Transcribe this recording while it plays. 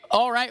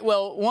All right.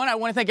 Well, one, I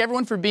want to thank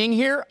everyone for being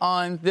here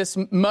on this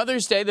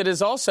Mother's Day that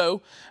is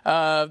also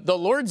the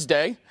Lord's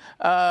Day.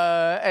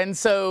 And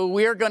so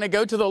we are going to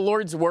go to the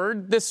Lord's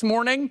Word this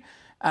morning.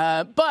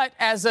 But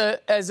as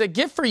a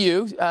gift for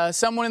you,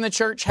 someone in the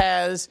church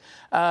has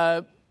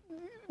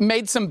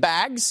made some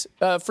bags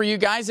for you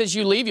guys as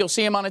you leave. You'll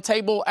see them on a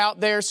table out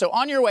there. So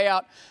on your way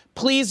out,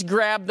 please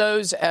grab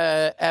those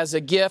as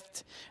a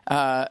gift.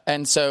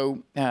 And so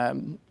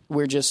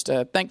we're just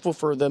thankful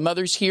for the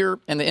mothers here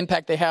and the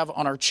impact they have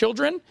on our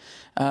children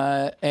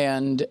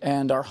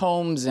and our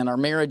homes and our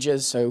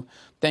marriages. So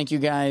thank you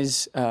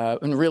guys.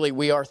 And really,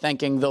 we are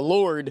thanking the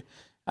Lord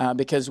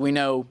because we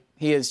know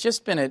He has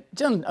just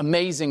done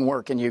amazing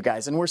work in you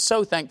guys. And we're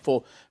so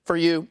thankful for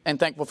you and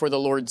thankful for the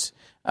Lord's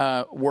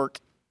work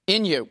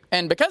in you.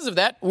 And because of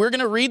that, we're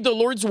going to read the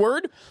Lord's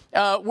Word.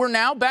 We're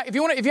now back. If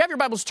you have your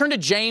Bibles, turn to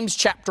James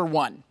chapter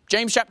 1.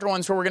 James chapter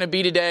 1 is where we're going to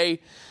be today.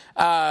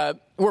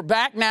 We're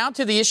back now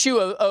to the issue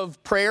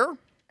of prayer.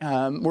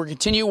 We'll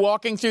continue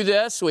walking through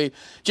this.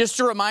 Just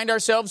to remind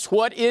ourselves,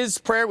 what is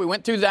prayer? We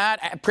went through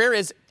that. Prayer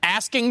is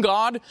asking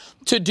God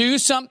to do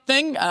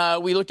something.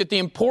 We looked at the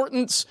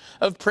importance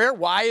of prayer.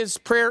 Why is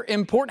prayer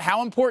important?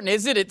 How important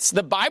is it? It's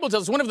the Bible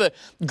tells us one of the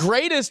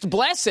greatest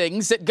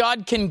blessings that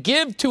God can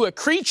give to a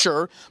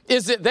creature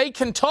is that they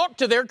can talk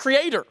to their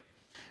Creator,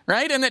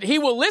 right? And that He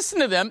will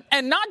listen to them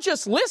and not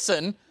just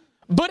listen,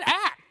 but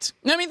act.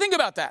 I mean, think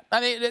about that.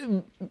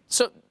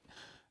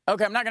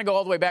 Okay, I'm not going to go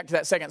all the way back to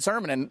that second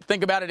sermon and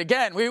think about it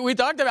again. We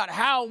talked about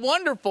how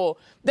wonderful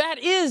that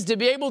is to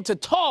be able to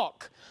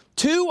talk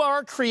to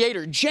our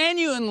Creator,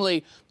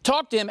 genuinely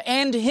talk to Him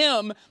and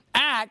Him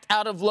act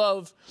out of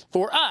love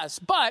for us.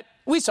 But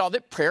we saw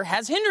that prayer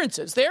has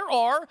hindrances.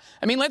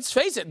 Let's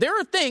face it, there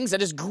are things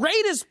that as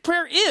great as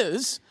prayer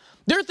is,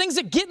 there are things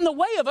that get in the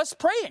way of us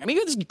praying. I mean,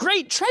 it's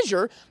great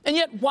treasure, and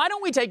yet why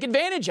don't we take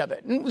advantage of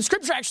it? And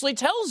Scripture actually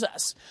tells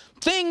us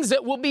things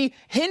that will be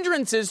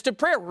hindrances to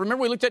prayer.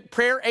 Remember, we looked at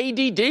prayer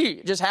ADD.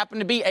 It just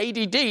happened to be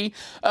ADD.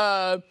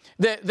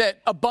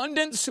 That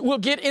abundance will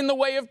get in the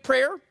way of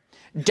prayer.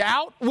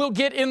 Doubt will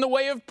get in the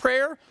way of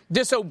prayer.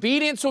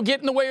 Disobedience will get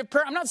in the way of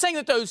prayer. I'm not saying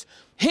that those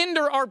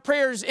hinder our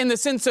prayers in the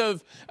sense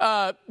of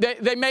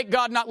they make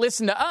God not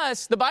listen to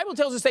us. The Bible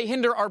tells us they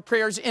hinder our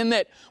prayers in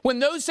that when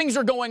those things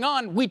are going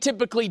on, we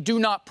typically do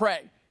not pray.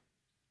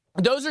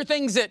 Those are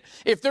things that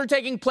if they're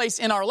taking place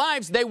in our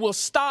lives, they will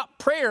stop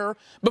prayer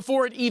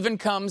before it even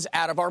comes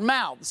out of our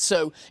mouths.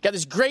 So got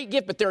this great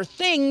gift, but there are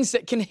things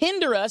that can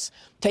hinder us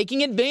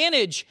taking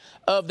advantage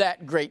of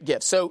that great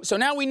gift. So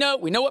now we know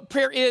what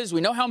prayer is. We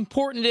know how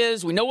important it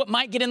is. We know what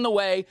might get in the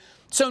way.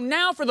 So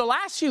now for the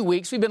last few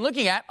weeks, we've been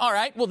looking at, all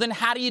right, well then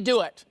how do you do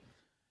it?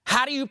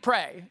 How do you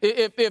pray?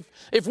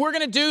 If we're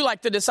going to do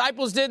like the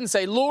disciples did and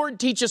say,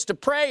 Lord, teach us to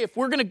pray. If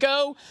we're going to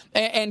go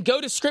and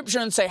go to Scripture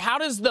and say, how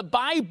does the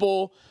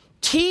Bible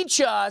teach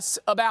us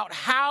about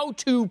how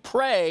to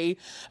pray?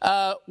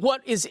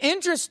 What is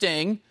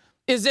interesting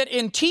is that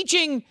in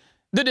teaching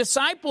the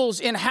disciples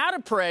in how to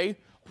pray,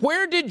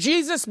 where did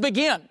Jesus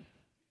begin?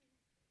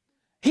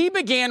 He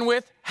began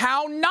with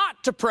how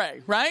not to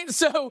pray, right?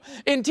 So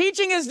in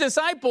teaching His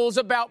disciples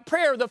about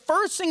prayer, the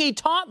first thing He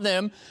taught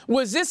them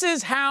was this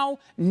is how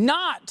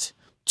not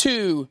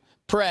to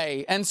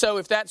pray. And so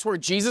if that's where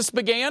Jesus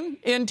began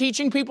in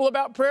teaching people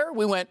about prayer,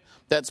 we went,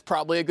 that's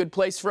probably a good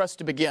place for us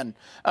to begin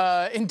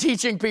in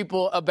teaching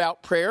people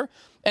about prayer.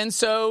 And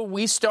so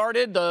we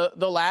started the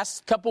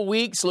last couple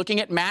weeks looking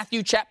at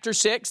Matthew chapter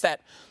 6,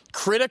 that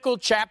critical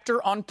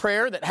chapter on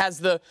prayer that has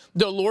the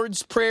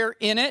Lord's Prayer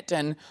in it.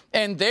 And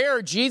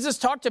there Jesus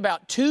talked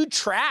about two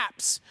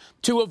traps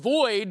to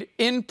avoid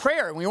in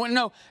prayer. And we want to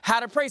know how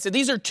to pray. So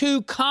these are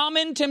two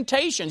common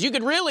temptations. You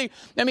could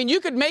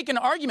make an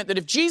argument that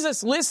if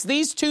Jesus lists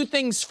these two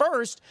things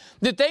first,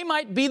 that they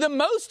might be the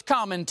most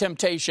common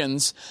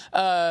temptations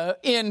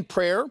in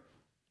prayer.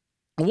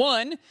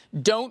 One,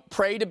 don't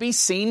pray to be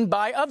seen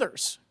by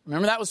others.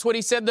 Remember, that was what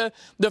He said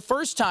the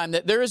first time,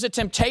 that there is a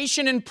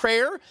temptation in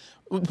prayer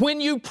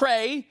when you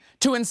pray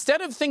to,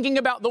 instead of thinking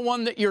about the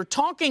one that you're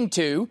talking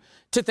to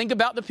think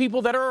about the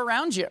people that are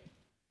around you.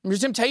 There's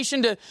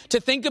temptation to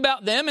think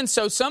about them. And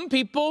so some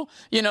people,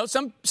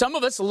 some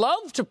of us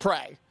love to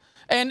pray.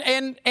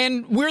 And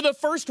we're the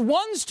first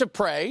ones to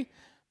pray.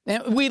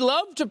 And we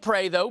love to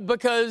pray, though,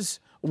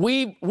 because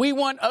we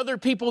want other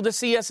people to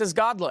see us as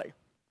godly.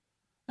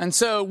 And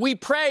so we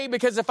pray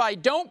because if I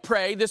don't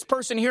pray, this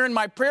person here in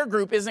my prayer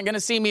group isn't going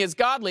to see me as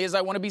godly as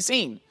I want to be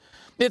seen.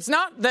 It's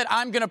not that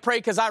I'm going to pray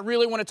because I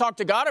really want to talk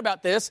to God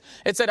about this.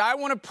 It's that I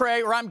want to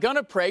pray, or I'm going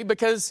to pray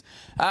because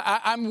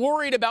I'm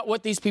worried about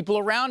what these people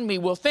around me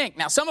will think.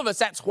 Now, some of us,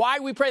 that's why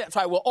we pray. That's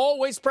why we'll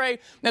always pray.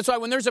 That's why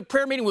when there's a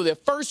prayer meeting, we're the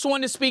first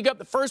one to speak up,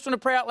 the first one to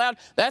pray out loud.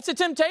 That's a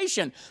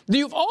temptation.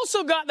 You've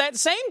also got that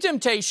same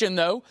temptation,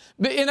 though,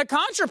 in a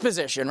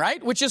contraposition,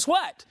 right? Which is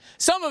what?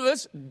 Some of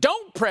us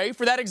don't pray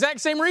for that exact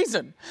same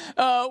reason.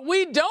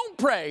 We don't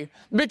pray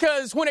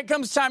because when it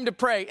comes time to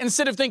pray,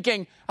 instead of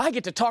thinking, I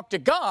get to talk to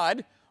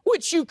God,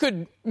 which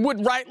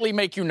would rightly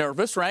make you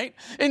nervous, right?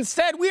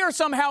 Instead, we are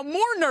somehow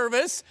more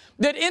nervous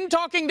that in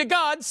talking to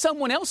God,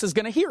 someone else is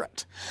going to hear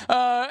it.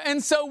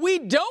 And so we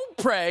don't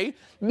pray,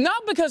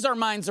 not because our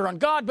minds are on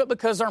God, but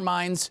because our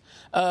minds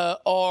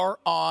are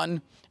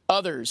on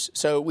others.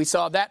 So we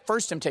saw that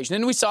first temptation.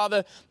 Then we saw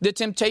the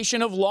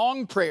temptation of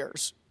long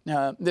prayers.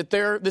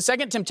 The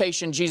second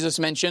temptation Jesus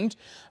mentioned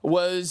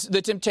was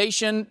the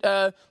temptation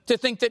to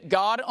think that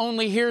God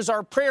only hears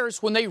our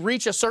prayers when they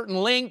reach a certain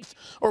length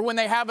or when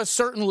they have a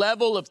certain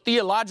level of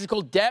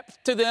theological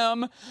depth to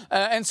them.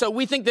 And so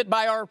we think that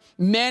by our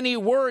many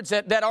words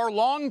that our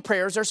long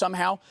prayers are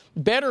somehow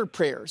better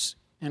prayers.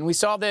 And we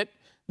saw that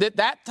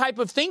type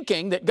of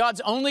thinking, that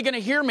God's only going to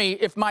hear me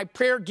if my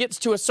prayer gets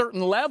to a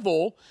certain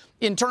level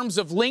in terms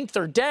of length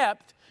or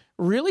depth,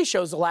 really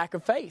shows a lack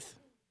of faith.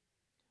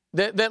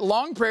 That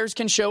long prayers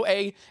can show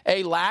a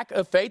lack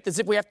of faith, as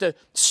if we have to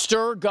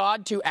stir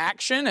God to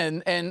action.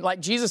 And like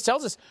Jesus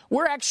tells us,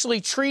 we're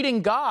actually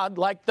treating God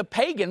like the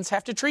pagans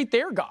have to treat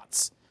their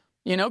gods.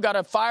 Got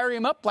to fire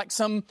him up like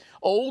some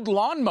old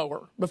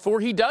lawnmower before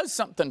he does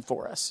something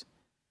for us.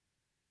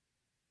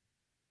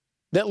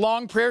 That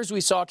long prayers,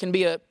 we saw, can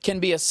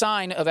be a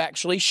sign of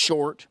actually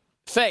short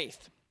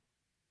faith.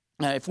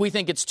 If we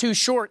think it's too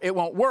short, it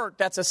won't work,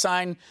 that's a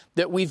sign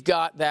that we've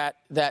got that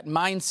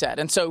mindset.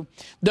 And so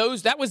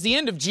that was the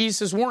end of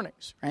Jesus'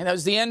 warnings, right? That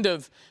was the end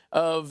of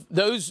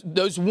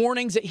those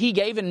warnings that he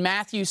gave in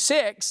Matthew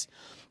 6.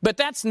 But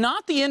that's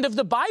not the end of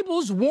the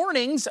Bible's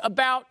warnings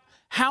about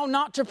how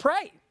not to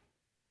pray.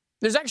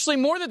 There's actually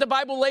more that the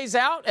Bible lays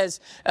out as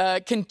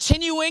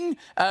continuing.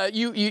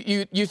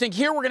 You think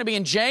here we're going to be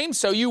in James,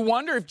 so you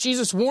wonder if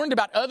Jesus warned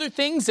about other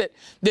things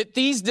that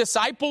these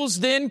disciples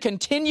then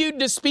continued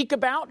to speak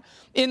about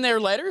in their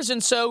letters.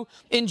 And so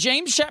in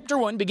James chapter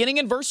 1, beginning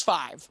in verse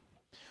 5,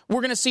 we're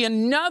going to see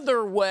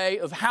another way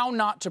of how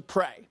not to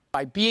pray.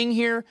 By being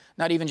here,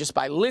 not even just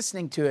by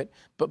listening to it,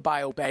 but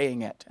by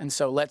obeying it. And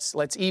so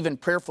let's even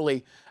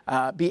prayerfully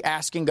be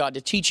asking God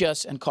to teach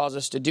us and cause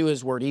us to do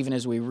his word even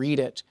as we read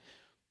it.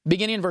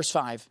 Beginning in verse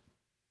 5,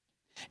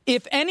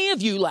 if any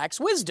of you lacks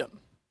wisdom,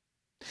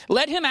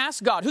 let him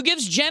ask God, who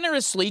gives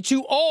generously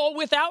to all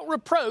without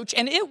reproach,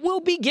 and it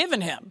will be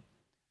given him.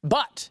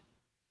 But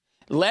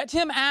let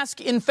him ask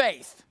in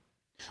faith,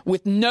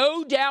 with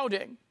no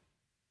doubting.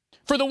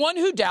 For the one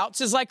who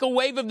doubts is like a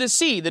wave of the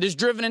sea that is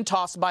driven and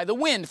tossed by the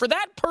wind. For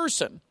that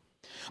person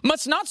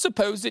must not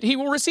suppose that he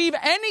will receive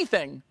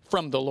anything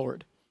from the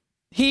Lord.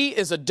 He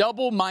is a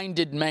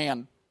double-minded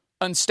man,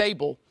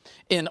 unstable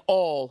in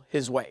all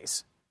his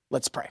ways.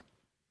 Let's pray.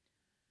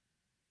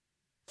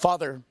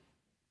 Father,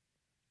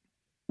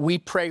 we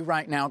pray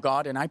right now,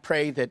 God, and I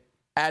pray that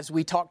as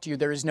we talk to you,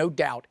 there is no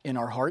doubt in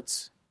our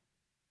hearts,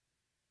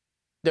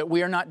 that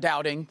we are not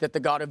doubting that the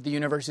God of the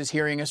universe is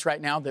hearing us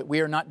right now, that we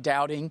are not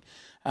doubting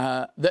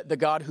that the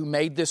God who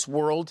made this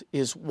world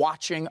is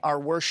watching our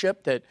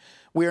worship, that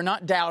we are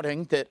not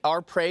doubting that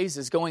our praise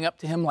is going up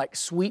to him like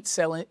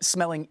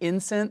sweet-smelling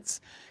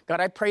incense.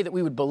 God, I pray that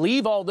we would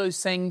believe all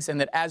those things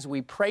and that as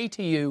we pray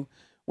to you,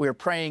 we are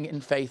praying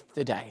in faith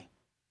today.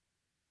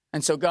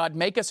 And so, God,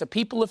 make us a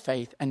people of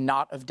faith and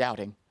not of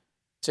doubting.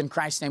 It's in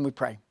Christ's name we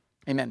pray.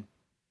 Amen.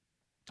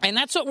 And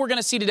that's what we're going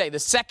to see today. The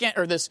second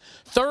or this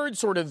third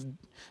sort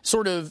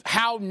of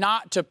how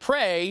not to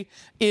pray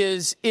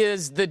is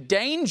the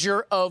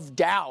danger of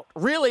doubt.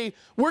 Really,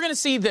 we're going to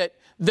see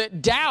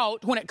that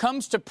doubt, when it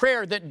comes to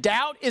prayer, that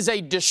doubt is a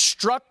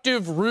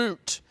destructive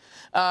root.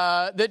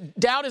 That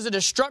doubt is a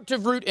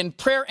destructive root in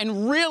prayer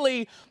and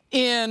really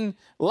in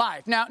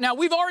life. Now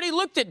we've already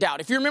looked at doubt.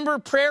 If you remember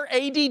prayer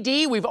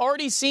ADD, we've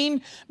already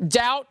seen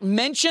doubt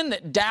mentioned,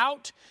 that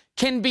doubt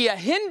can be a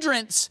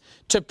hindrance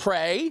to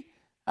pray.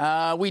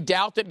 We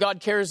doubt that God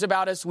cares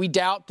about us. We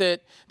doubt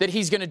that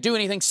he's going to do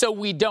anything, so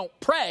we don't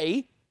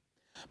pray.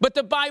 But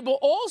the Bible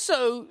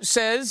also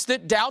says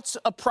that doubt's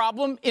a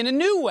problem in a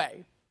new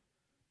way.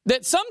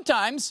 That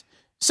sometimes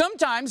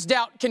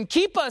doubt can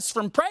keep us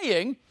from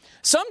praying.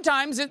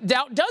 Sometimes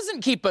doubt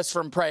doesn't keep us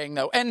from praying,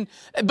 though.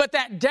 But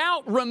that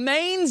doubt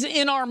remains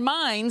in our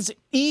minds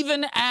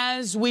even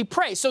as we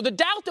pray. So the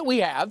doubt that we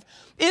have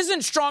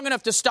isn't strong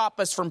enough to stop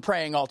us from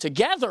praying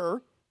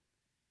altogether.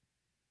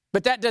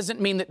 But that doesn't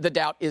mean that the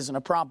doubt isn't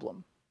a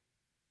problem.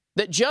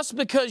 That just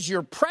because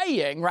you're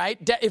praying, right?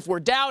 If we're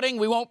doubting,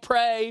 we won't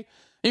pray.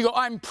 You go,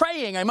 I'm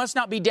praying, I must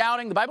not be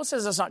doubting. The Bible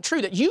says that's not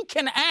true. That you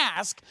can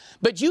ask,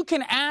 but you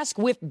can ask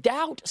with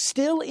doubt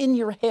still in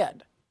your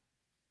head.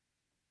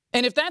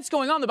 And if that's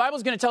going on, the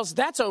Bible's going to tell us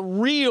that's a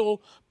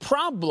real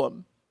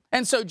problem.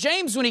 And so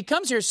James, when he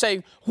comes here,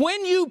 say,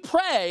 when you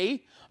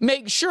pray,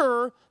 make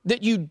sure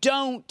that you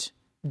don't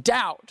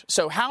doubt.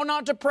 So how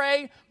not to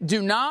pray?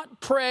 Do not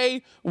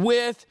pray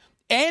with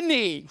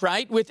any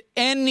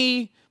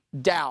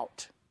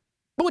doubt.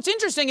 But what's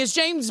interesting is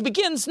James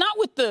begins not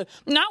with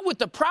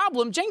the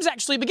problem. James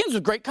actually begins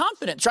with great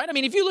confidence, right? I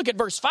mean, if you look at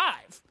verse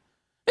 5,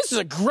 this is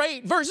a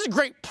great verse, this is a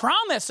great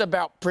promise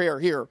about prayer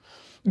here.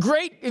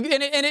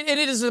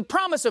 it is a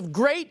promise of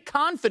great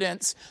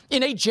confidence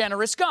in a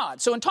generous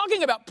God. So in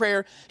talking about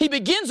prayer, he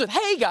begins with,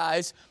 hey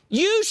guys,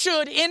 you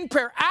should in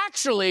prayer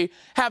actually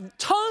have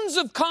tons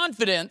of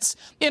confidence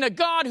in a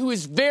God who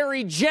is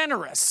very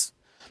generous.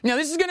 Now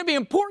this is going to be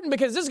important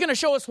because this is going to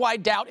show us why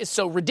doubt is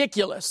so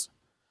ridiculous.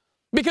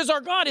 Because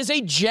our God is a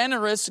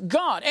generous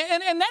God.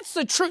 And that's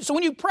the truth. So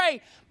when you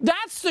pray,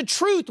 that's the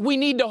truth we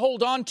need to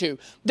hold on to.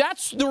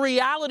 That's the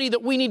reality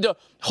that we need to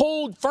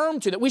hold firm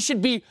to, that we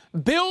should be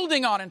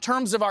building on in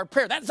terms of our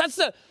prayer. That's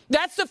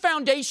the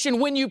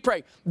foundation when you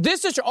pray.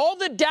 This is all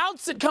the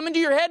doubts that come into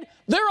your head,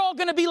 they're all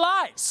going to be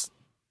lies.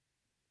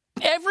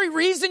 Every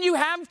reason you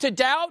have to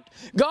doubt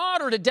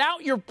God or to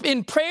doubt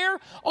in prayer,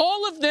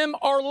 all of them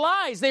are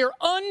lies. They are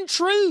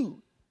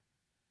untrue.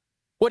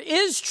 What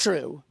is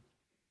true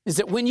is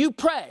that when you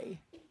pray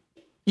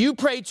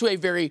to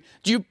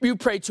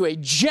a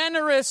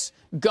generous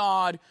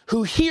God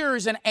who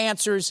hears and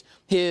answers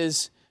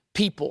his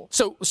people.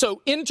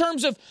 So in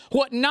terms of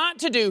what not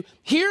to do,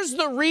 here's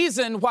the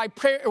reason why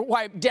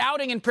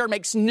doubting in prayer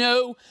makes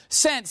no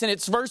sense. And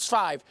it's verse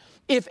 5.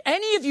 If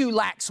any of you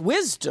lacks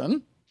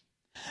wisdom,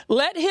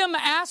 let him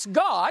ask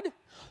God,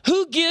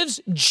 who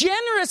gives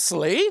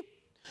generously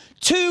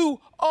to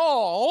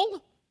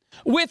all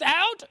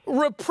without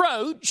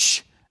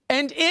reproach,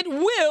 and it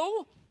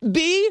will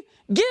be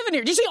given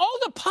here. Do you see all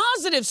the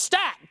positives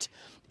stacked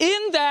in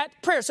that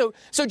prayer? So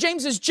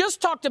James has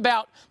just talked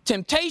about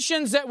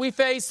temptations that we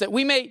face, that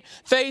we may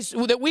face,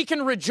 that we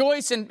can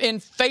rejoice in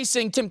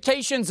facing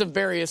temptations of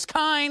various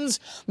kinds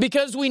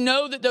because we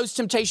know that those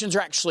temptations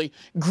are actually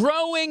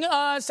growing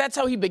us. That's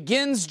how he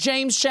begins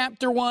James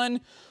chapter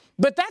 1.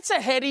 But that's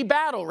a heady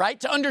battle, right?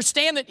 To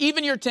understand that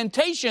even your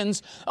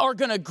temptations are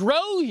going to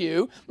grow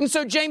you. And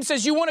so James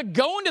says you want to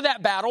go into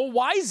that battle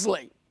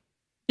wisely.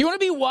 You want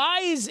to be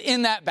wise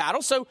in that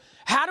battle. So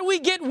how do we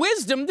get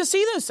wisdom to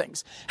see those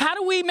things? How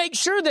do we make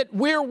sure that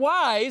we're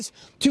wise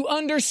to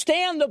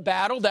understand the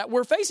battle that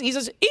we're facing? He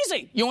says,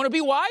 easy. You want to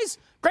be wise?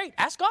 Great.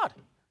 Ask God.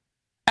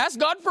 Ask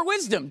God for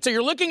wisdom. So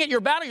you're looking at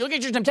your battle, you're looking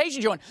at your temptations,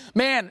 you're going,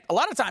 man, a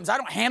lot of times I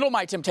don't handle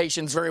my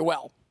temptations very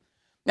well.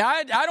 Now,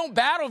 I don't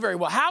battle very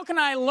well. How can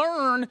I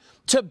learn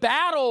to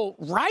battle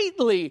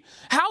rightly?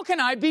 How can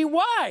I be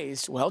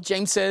wise? Well,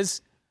 James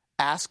says,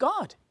 ask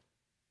God.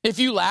 If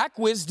you lack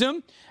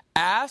wisdom,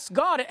 ask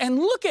God. And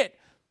look at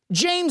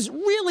James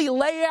really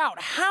lay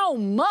out how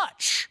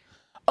much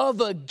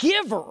of a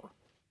giver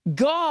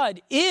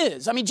God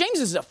is. I mean, James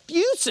is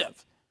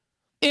effusive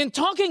in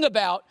talking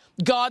about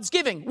God's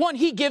giving. One,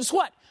 he gives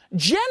what?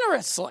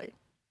 Generously.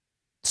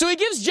 So he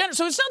gives generously.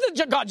 So it's not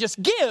that God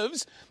just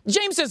gives.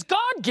 James says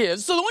God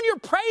gives. So the one you're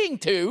praying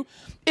to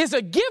is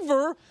a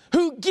giver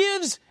who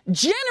gives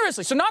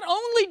generously. So not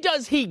only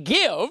does he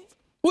give,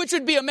 which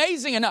would be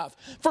amazing enough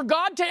for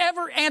God to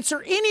ever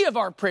answer any of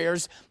our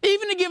prayers,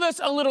 even to give us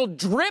a little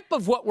drip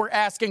of what we're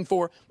asking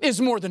for is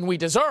more than we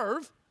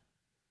deserve.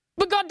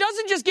 But God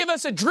doesn't just give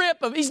us a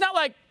drip of, he's not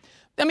like,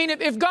 I mean,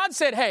 if God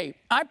said, hey,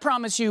 I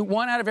promise you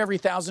 1 out of every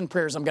 1,000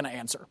 prayers I'm going to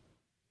answer,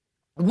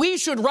 we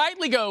should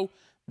rightly go,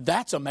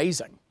 that's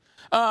amazing.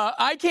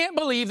 I can't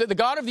believe that the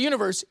God of the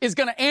universe is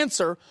going to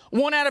answer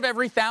 1 out of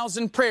every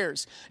 1,000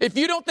 prayers. If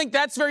you don't think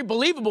that's very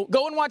believable,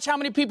 go and watch how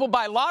many people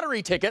buy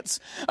lottery tickets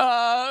who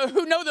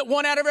know that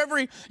 1 out of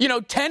every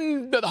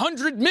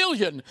 100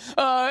 million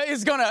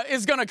is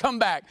gonna come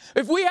back.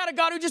 If we had a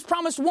God who just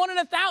promised 1 in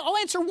 1,000, I'll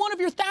answer 1 of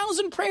your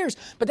 1,000 prayers.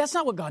 But that's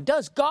not what God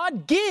does.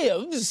 God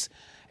gives,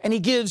 and he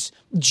gives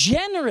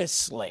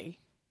generously.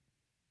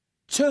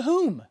 To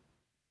whom?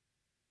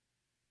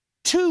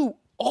 To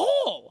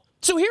all.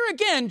 So here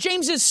again,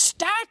 James is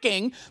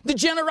stacking the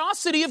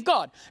generosity of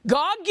God.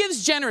 God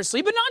gives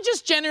generously, but not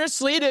just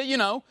generously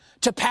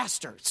to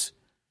pastors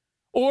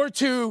or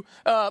to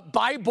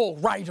Bible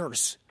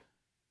writers.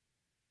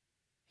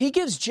 He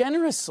gives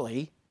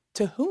generously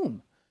to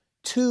whom?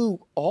 To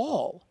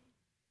all.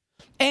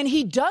 And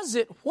he does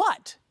it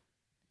what?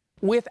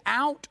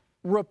 Without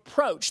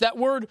reproach. That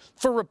word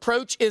for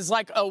reproach is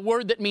like a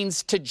word that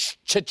means to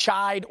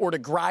chide or to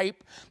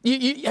gripe.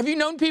 Have you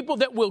known people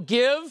that will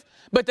give,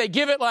 but they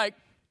give it like,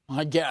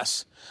 I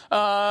guess.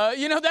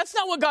 That's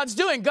not what God's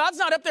doing. God's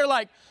not up there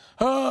like,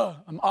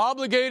 I'm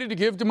obligated to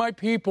give to my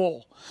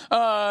people.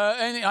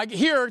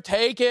 Here,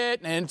 take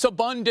it, and it's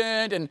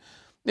abundant, and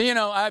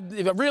I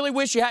really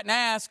wish you hadn't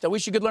asked. I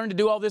wish you could learn to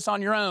do all this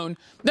on your own.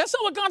 That's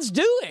not what God's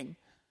doing.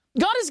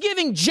 God is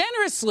giving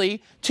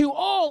generously to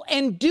all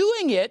and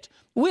doing it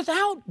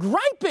without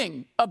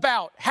griping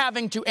about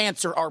having to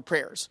answer our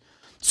prayers.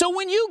 So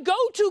when you go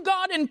to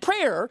God in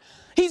prayer,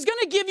 he's going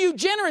to give you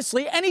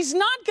generously, and he's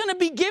not going to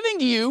be giving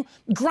to you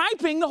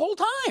griping the whole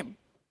time.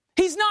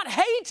 He's not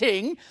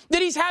hating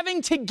that he's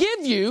having to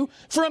give you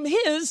from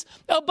his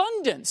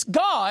abundance.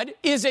 God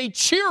is a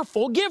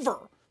cheerful giver,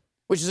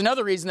 which is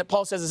another reason that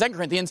Paul says in 2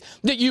 Corinthians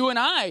that you and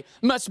I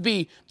must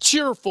be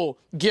cheerful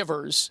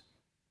givers.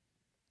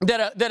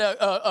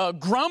 a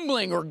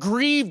grumbling or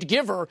grieved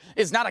giver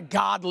is not a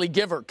godly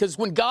giver. Because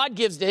when God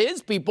gives to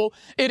his people,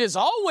 it is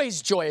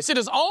always joyous. It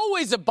is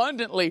always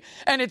abundantly.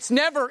 And it's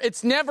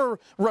never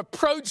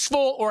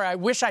reproachful or I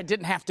wish I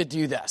didn't have to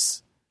do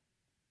this.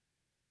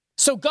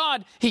 So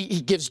God,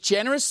 he gives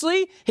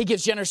generously. He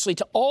gives generously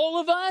to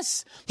all of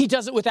us. He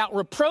does it without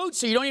reproach.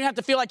 So you don't even have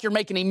to feel like you're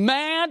making him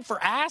mad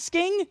for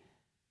asking.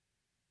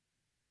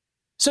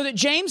 So that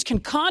James can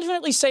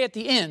confidently say at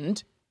the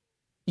end,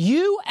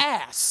 you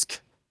ask,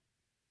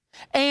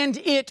 and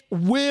it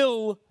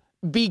will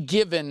be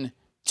given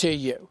to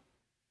you.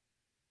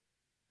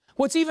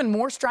 What's even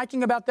more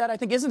striking about that, I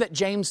think, isn't that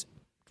James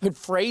could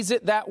phrase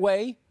it that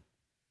way,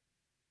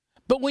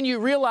 but when you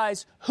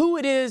realize who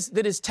it is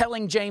that is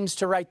telling James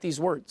to write these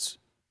words.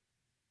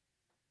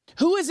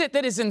 Who is it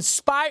that is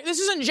inspired? This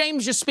isn't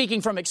James just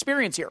speaking from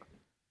experience here.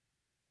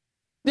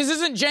 This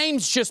isn't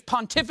James just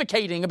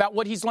pontificating about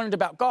what he's learned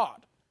about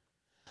God.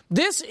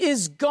 This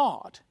is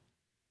God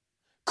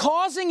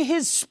causing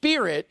his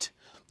Spirit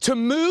to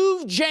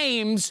move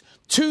James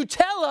to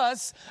tell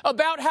us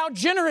about how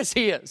generous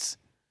he is.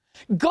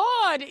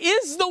 God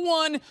is the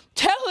one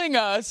telling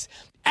us,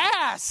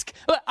 ask.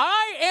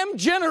 I am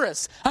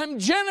generous. I'm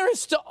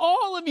generous to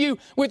all of you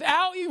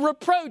without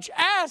reproach.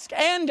 Ask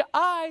and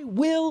I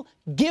will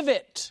give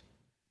it.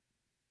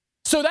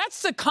 So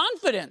that's the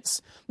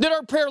confidence that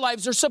our prayer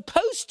lives are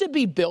supposed to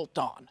be built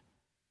on.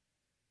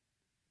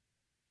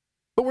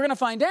 But we're going to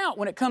find out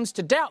when it comes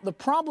to doubt, the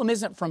problem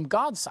isn't from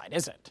God's side,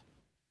 is it?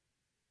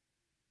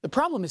 The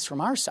problem is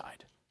from our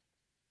side.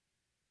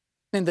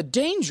 And the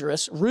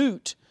dangerous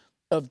root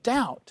of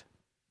doubt.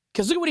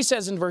 Because look at what he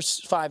says in verse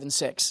 5 and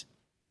 6.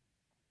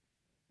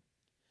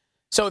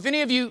 So if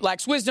any of you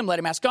lacks wisdom, let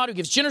him ask God, who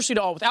gives generously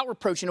to all without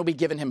reproach, and it will be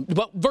given him.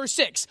 But verse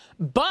 6,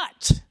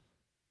 but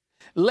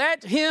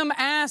let him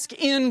ask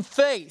in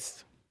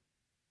faith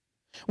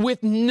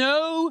with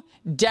no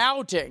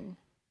doubting.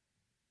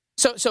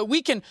 So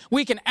we can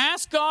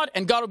ask God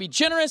and God will be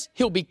generous.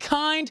 He'll be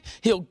kind.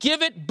 He'll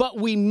give it, but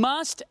we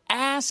must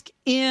ask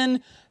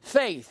in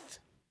faith.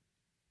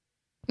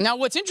 Now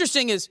what's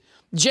interesting is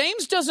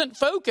James doesn't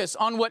focus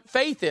on what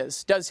faith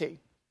is, does he?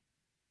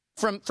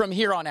 From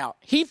here on out.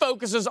 He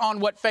focuses on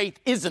what faith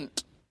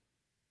isn't.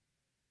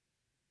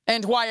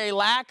 And why a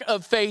lack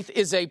of faith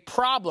is a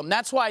problem.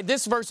 That's why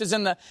this verse is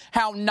in the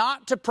how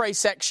not to pray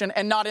section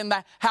and not in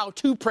the how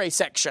to pray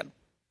section.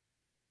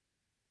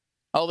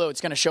 Although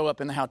it's going to show up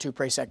in the how to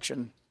pray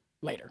section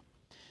later.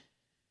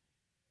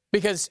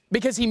 Because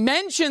he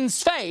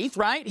mentions faith,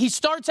 right? He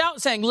starts out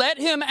saying, let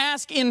him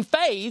ask in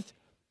faith.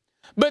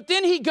 But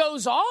then he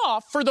goes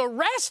off for the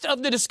rest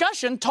of the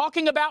discussion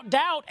talking about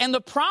doubt and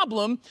the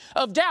problem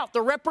of doubt,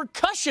 the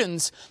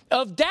repercussions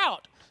of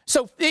doubt.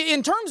 So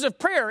in terms of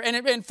prayer,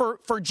 and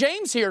for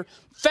James here,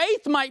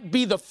 faith might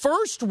be the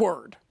first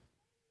word,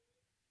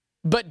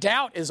 but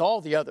doubt is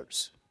all the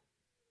others.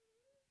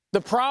 The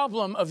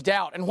problem of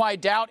doubt and why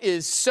doubt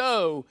is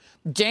so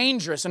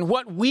dangerous and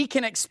what we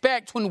can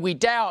expect when we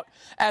doubt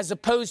as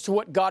opposed to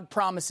what God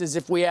promises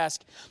if we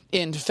ask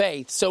in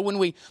faith. So when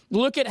we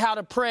look at how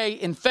to pray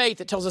in faith,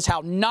 it tells us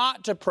how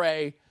not to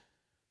pray.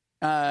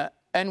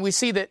 And we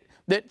see that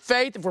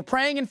faith, if we're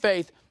praying in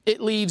faith, it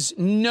leaves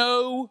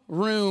no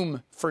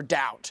room for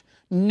doubt.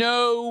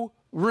 No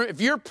room. If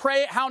you're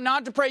praying how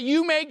not to pray,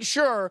 you make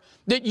sure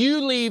that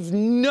you leave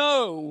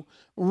no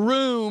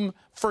room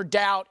for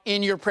doubt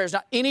in your prayers,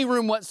 not any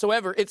room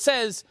whatsoever. It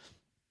says,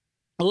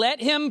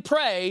 let him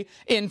pray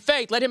in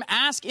faith. Let him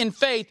ask in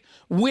faith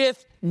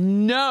with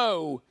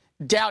no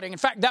doubting. In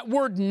fact, that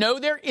word no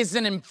there is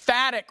an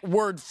emphatic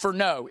word for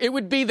no. It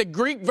would be the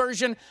Greek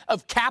version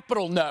of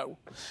capital no.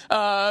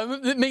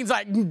 It means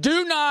like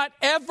do not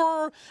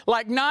ever,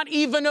 like not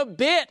even a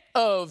bit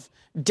of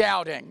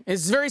doubting.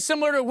 It's very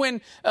similar to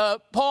when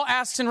Paul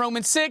asks in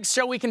Romans 6,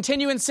 shall we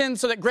continue in sin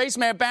so that grace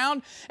may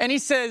abound? And he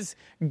says,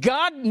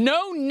 God,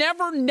 no,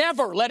 never,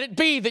 never let it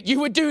be that you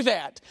would do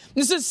that.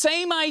 This is the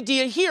same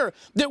idea here,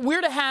 that we're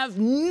to have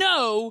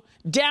no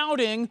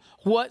doubting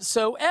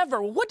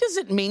whatsoever. What does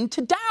it mean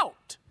to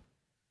doubt?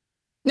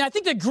 Now, I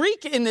think the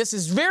Greek in this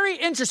is very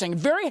interesting,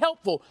 very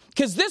helpful,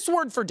 because this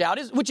word for doubt,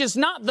 which is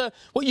not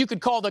what you could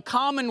call the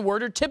common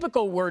word or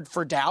typical word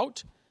for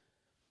doubt.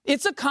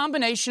 It's a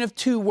combination of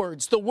two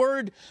words. The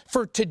word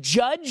for to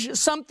judge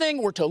something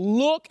or to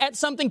look at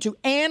something, to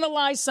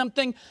analyze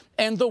something,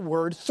 and the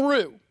word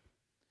through.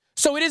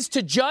 So it is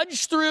to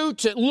judge through,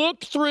 to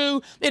look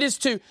through. It is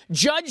to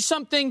judge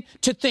something,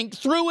 to think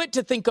through it,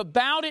 to think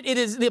about it. It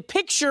is the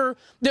picture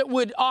that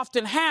would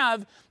often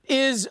have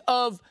is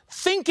of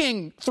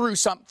thinking through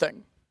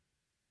something.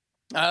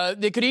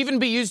 It could even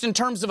be used in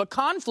terms of a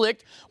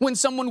conflict when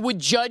someone would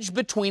judge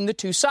between the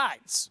two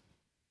sides.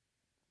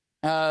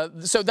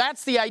 So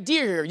that's the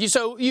idea here.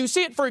 So you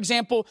see it, for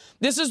example,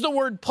 this is the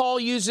word Paul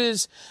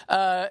uses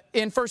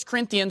in 1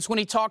 Corinthians when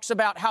he talks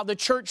about how the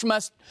church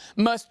must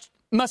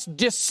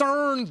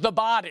discern the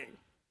body.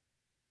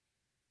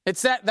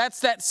 That's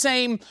that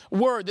same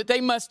word, that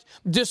they must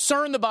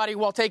discern the body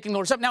while taking the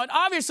Lord's Supper. Now, it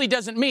obviously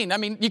doesn't mean,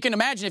 you can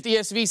imagine if the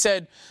ESV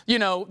said,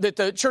 that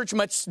the church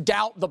must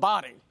doubt the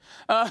body.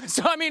 It's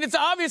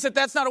obvious that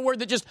that's not a word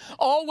that just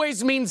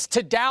always means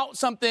to doubt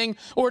something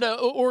or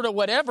to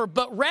whatever,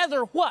 but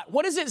rather what?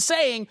 What is it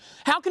saying?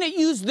 How can it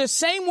use the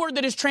same word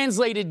that is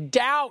translated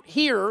doubt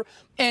here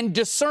and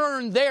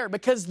discern there?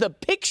 Because the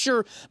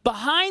picture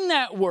behind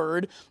that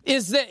word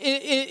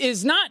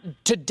is not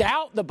to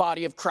doubt the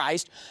body of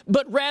Christ,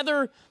 but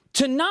rather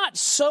to not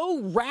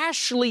so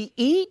rashly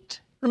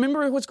eat.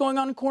 Remember what's going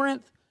on in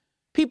Corinth?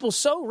 People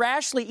so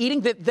rashly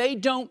eating that they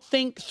don't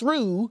think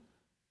through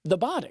the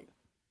body.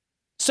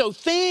 So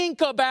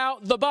think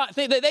about the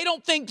body. They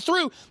don't think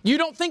through. You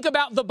don't think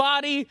about the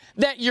body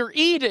that you're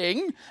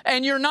eating,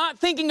 and you're not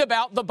thinking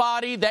about the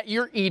body that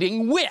you're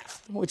eating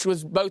with, which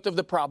was both of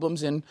the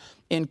problems in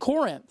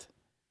Corinth.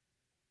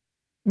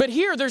 But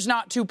here, there's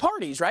not two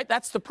parties, right?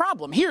 That's the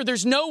problem. Here,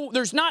 there's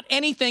not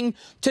anything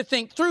to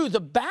think through. The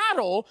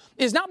battle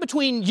is not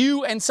between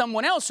you and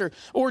someone else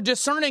or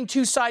discerning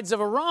two sides of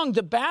a wrong.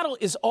 The battle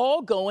is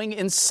all going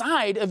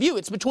inside of you.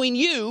 It's between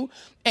you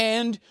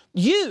and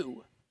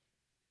you.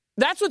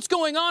 That's what's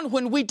going on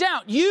when we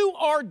doubt. You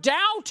are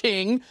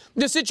doubting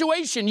the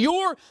situation.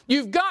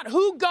 You've got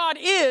who God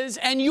is,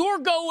 and you're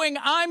going,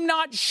 I'm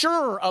not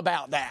sure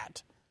about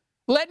that.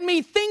 Let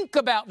me think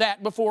about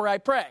that before I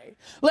pray.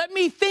 Let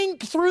me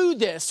think through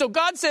this. So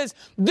God says,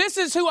 this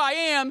is who I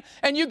am.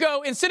 And you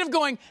go, instead of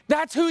going,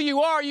 that's who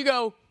you are, you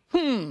go,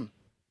 let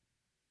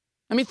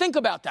me think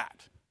about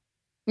that.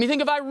 Let me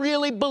think if I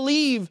really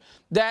believe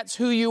that's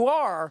who you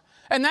are.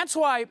 And that's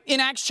why in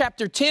Acts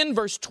chapter 10,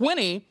 verse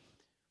 20,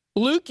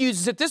 Luke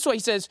uses it this way. He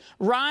says,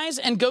 rise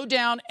and go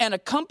down and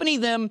accompany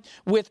them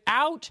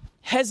without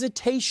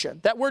hesitation.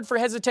 That word for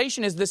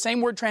hesitation is the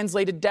same word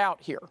translated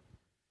doubt here.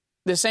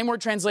 The same word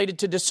translated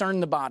to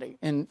discern the body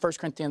in 1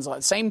 Corinthians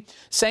 11.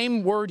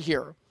 Same word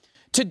here.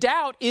 To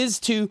doubt is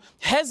to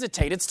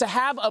hesitate. It's to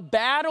have a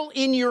battle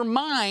in your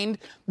mind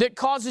that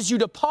causes you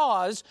to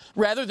pause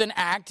rather than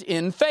act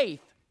in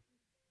faith.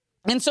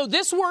 And so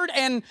this word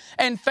and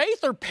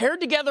faith are paired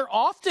together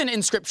often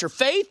in Scripture.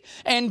 Faith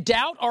and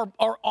doubt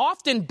are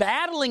often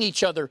battling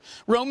each other.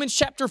 Romans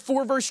chapter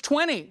 4, verse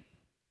 20.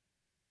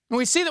 And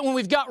we see that when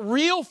we've got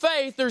real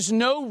faith, there's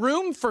no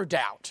room for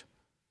doubt.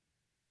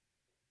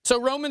 So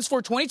Romans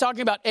 4:20,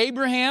 talking about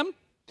Abraham,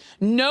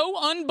 no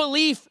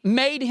unbelief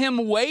made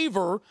him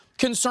waver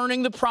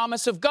concerning the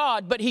promise of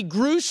God, but he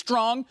grew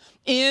strong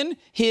in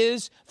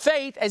his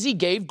faith as he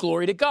gave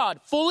glory to God,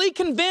 fully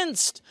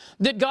convinced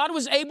that God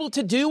was able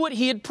to do what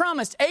he had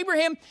promised.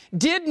 Abraham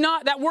did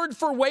not, that word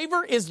for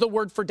waver is the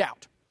word for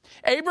doubt.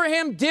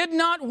 Abraham did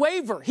not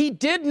waver. He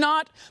did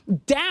not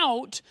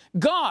doubt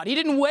God. He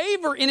didn't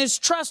waver in his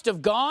trust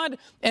of God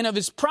and of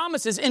his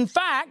promises. In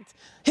fact,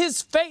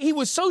 his faith, he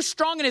was so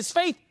strong in his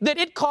faith that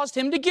it caused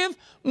him to give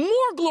more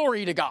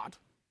glory to God.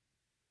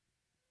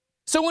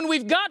 So when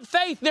we've got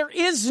faith, there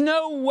is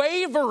no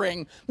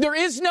wavering. There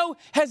is no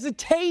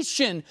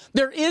hesitation.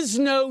 There is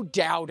no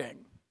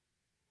doubting.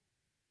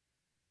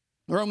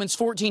 Romans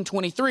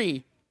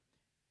 14:23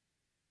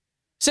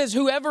 says,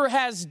 whoever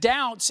has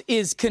doubts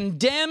is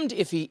condemned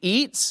if he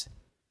eats,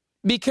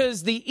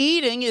 because the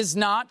eating is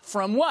not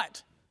from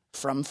what?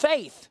 From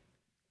faith.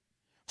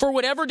 For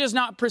whatever does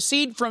not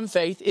proceed from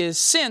faith is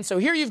sin. So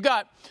here you've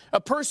got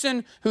a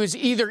person who's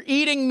either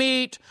eating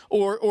meat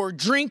or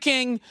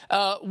drinking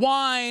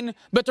wine,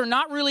 but they're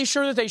not really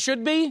sure that they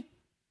should be.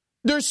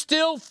 They're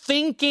still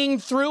thinking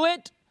through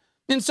it.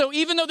 And so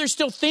even though they're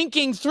still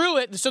thinking through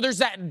it, so there's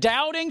that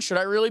doubting, should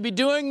I really be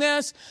doing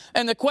this?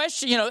 And the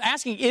question,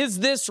 asking, is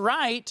this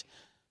right?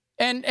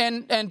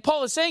 And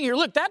Paul is saying here,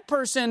 look, that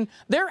person,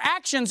 their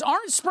actions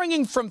aren't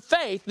springing from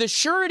faith, the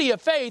surety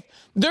of faith.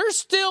 They're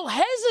still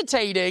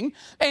hesitating.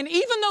 And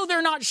even though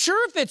they're not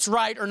sure if it's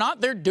right or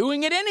not, they're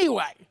doing it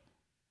anyway.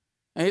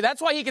 And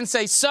that's why he can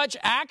say such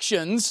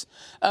actions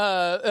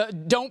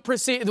don't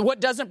proceed. What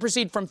doesn't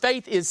proceed from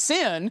faith is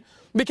sin,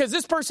 because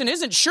this person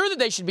isn't sure that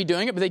they should be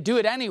doing it, but they do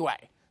it anyway.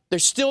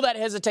 There's still that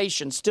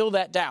hesitation, still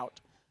that doubt.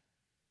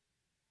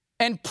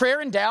 And prayer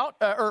and doubt,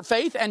 or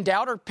faith and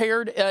doubt, are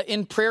paired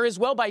in prayer as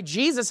well by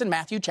Jesus in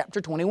Matthew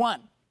chapter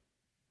 21.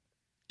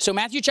 So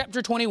Matthew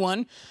chapter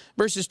 21,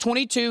 verses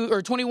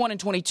 21 and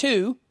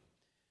 22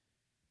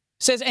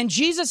 says, and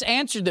Jesus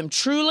answered them,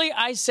 truly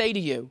I say to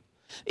you,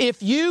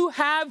 if you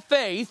have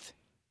faith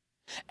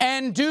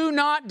and do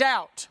not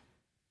doubt,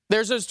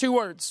 there's those two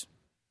words,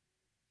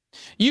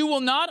 you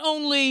will not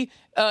only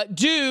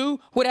do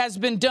what has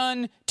been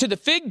done to the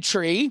fig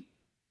tree,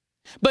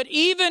 but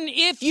even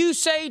if you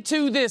say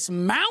to this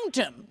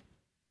mountain,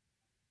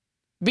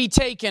 be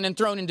taken and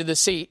thrown into the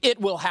sea, it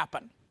will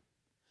happen.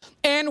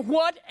 And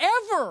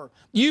whatever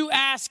you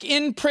ask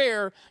in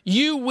prayer,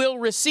 you will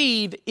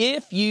receive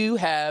if you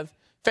have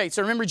faith.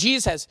 So remember,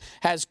 Jesus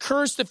has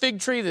cursed the fig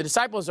tree. The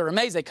disciples are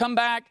amazed. They come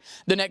back.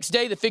 The next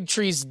day, the fig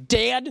tree's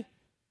dead.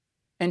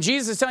 And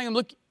Jesus is telling them,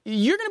 look,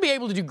 you're going to be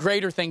able to do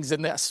greater things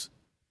than this.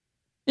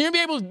 You're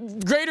going to be able to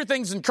do greater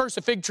things than curse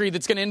a fig tree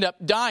that's going to end up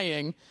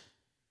dying.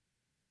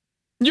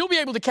 you'll be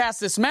able to cast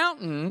this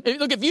mountain.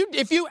 Look,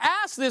 if you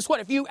ask this, what?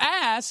 If you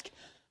ask,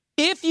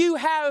 if you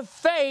have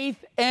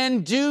faith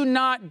and do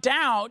not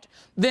doubt,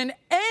 then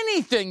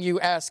anything you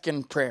ask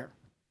in prayer,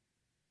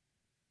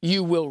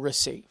 you will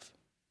receive.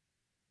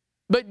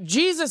 But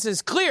Jesus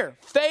is clear,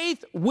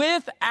 faith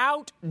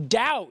without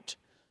doubt.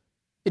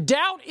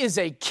 Doubt is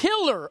a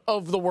killer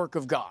of the work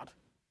of God.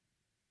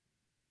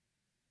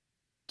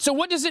 So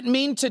what does it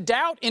mean to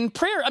doubt in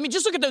prayer? I mean,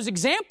 just look at those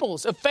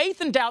examples of faith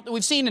and doubt that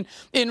we've seen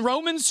in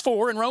Romans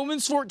 4, in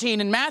Romans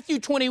 14, in Matthew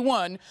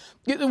 21.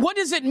 What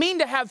does it mean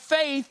to have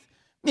faith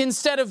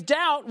instead of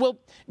doubt? Well,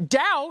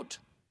 doubt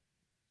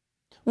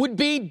would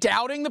be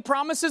doubting the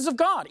promises of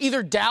God,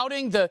 either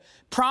doubting the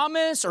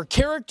promise or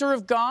character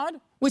of God.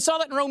 We saw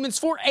that in Romans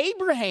 4.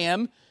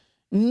 Abraham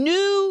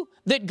knew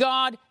that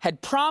God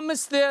had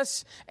promised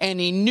this, and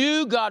he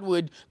knew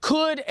God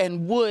could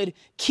and would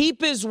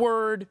keep his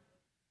word.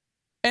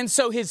 And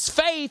so his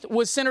faith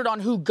was centered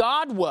on who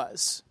God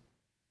was,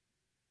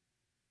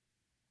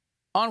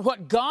 on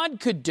what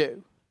God could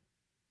do.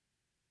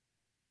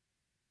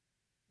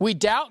 We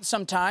doubt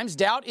sometimes.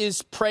 Doubt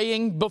is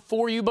praying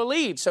before you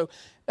believe. So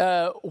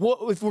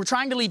if we're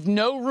trying to leave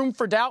no room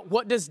for doubt,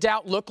 what does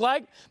doubt look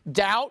like?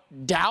 Doubt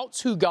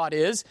doubts who God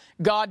is.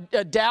 Doubt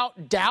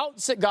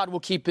doubts that God will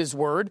keep his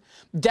word.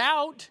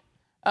 Doubt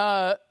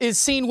is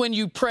seen when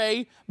you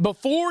pray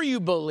before you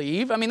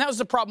believe. I mean, that was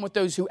the problem with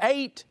those who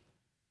ate.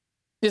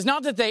 It's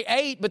not that they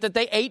ate, but that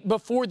they ate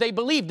before they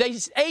believed. They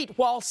ate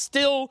while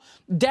still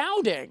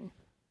doubting.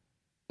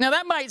 Now,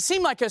 that might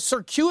seem like a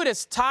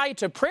circuitous tie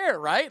to prayer,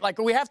 right? Like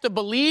we have to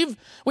believe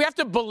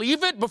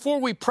it before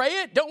we pray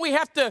it. Don't we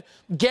have to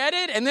get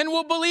it and then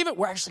we'll believe it?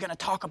 We're actually going to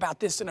talk about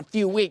this in a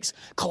few weeks.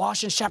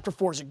 Colossians chapter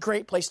 4 is a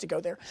great place to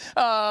go there.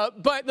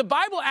 But the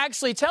Bible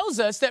actually tells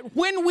us that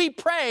when we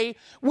pray,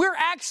 we're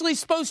actually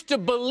supposed to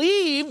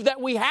believe that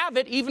we have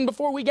it even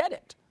before we get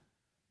it.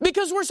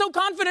 Because we're so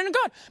confident in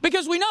God.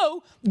 Because we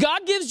know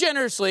God gives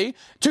generously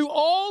to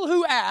all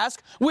who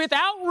ask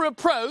without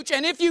reproach.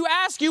 And if you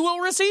ask, you will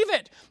receive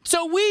it.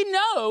 So we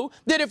know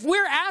that if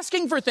we're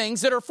asking for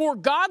things that are for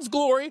God's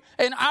glory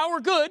and our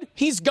good,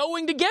 he's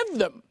going to give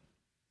them.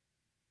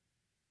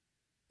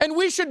 And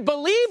we should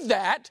believe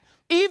that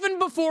even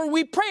before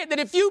we pray it. That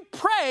if you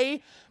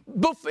pray,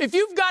 if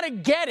you've got to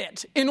get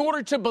it in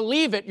order to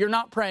believe it, you're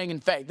not praying in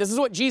faith. This is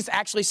what Jesus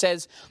actually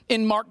says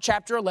in Mark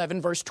chapter 11,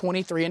 verse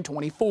 23 and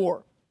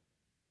 24.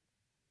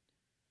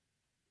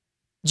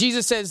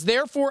 Jesus says,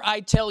 therefore I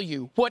tell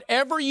you,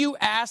 whatever you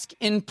ask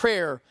in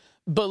prayer,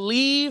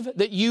 believe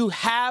that you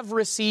have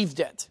received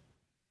it,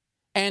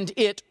 and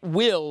it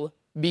will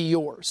be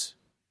yours.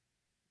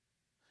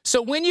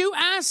 So when you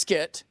ask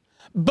it,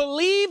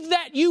 believe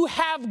that you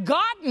have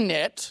gotten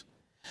it,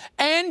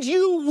 and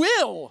you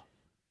will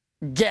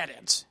get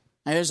it.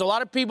 And there's a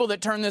lot of people that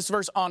turn this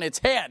verse on its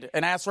head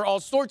and ask for all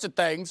sorts of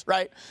things,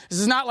 right? This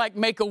is not like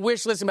make a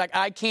wish list and be like,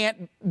 I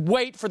can't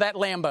wait for that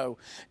Lambo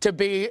to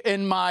be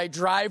in my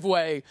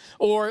driveway.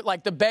 Or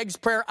like the Beggs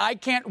prayer, I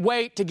can't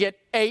wait to get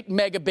 8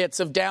 megabits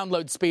of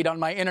download speed on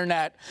my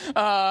internet.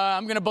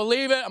 I'm going to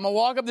believe it. I'm going to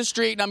walk up the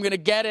street and I'm going to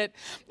get it.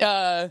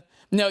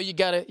 No, you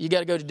gotta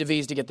go to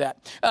DeVries to get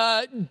that.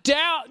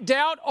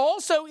 Doubt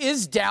also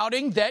is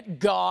doubting that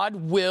God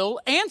will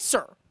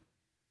answer.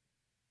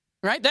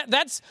 Right?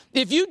 That's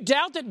if you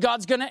doubt that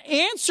God's going to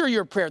answer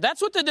your prayer.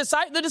 That's what the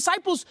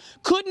disciples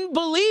couldn't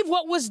believe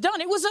what was done.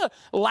 It was a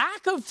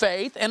lack of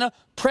faith and a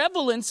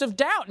prevalence of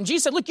doubt. And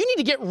Jesus said, look, you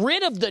need to get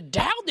rid of the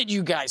doubt that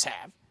you guys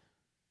have.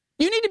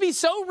 You need to be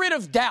so rid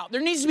of doubt.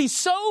 There needs to be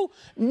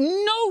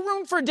no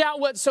room for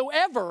doubt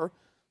whatsoever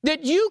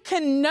that you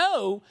can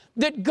know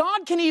that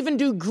God can even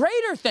do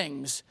greater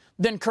things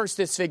than curse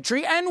this fig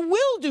tree, and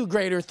will do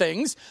greater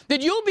things,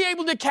 that you'll be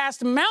able to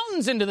cast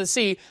mountains into the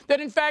sea,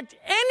 that in fact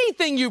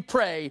anything you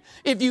pray,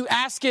 if you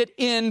ask it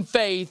in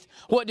faith,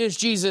 what does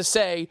Jesus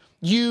say?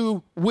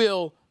 You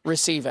will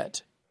receive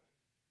it.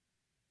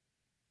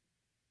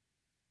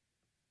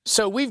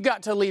 So we've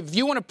got to leave. If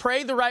you want to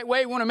pray the right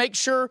way, we want to make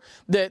sure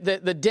that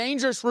the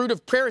dangerous root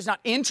of prayer is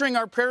not entering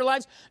our prayer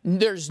lives.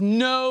 There's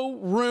no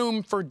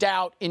room for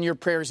doubt in your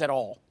prayers at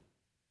all.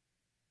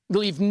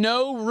 Leave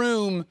no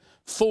room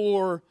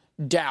for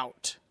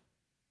doubt.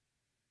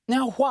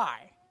 Now,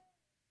 why?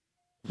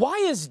 Why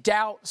is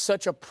doubt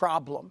such a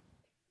problem?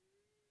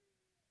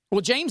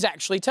 Well, James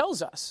actually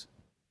tells us.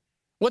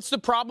 What's the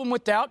problem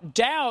with doubt?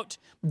 Doubt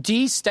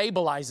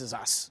destabilizes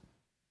us.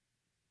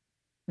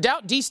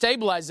 Doubt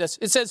destabilizes us.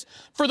 It says,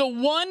 for the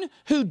one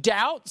who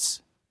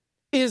doubts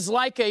is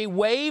like a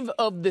wave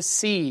of the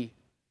sea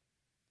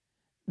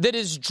that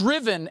is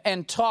driven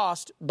and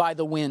tossed by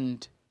the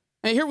wind.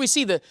 And here we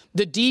see the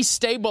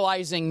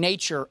destabilizing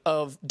nature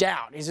of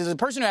doubt. He says the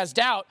person who has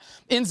doubt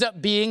ends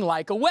up being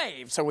like a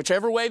wave. So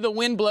whichever way the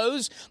wind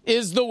blows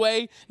is the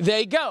way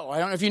they go. I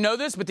don't know if you know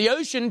this, but the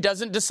ocean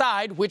doesn't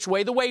decide which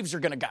way the waves are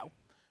going to go.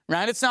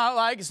 Right? It's not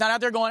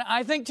out there going,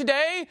 I think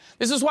today,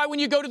 this is why when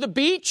you go to the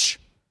beach,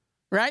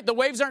 right, the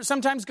waves aren't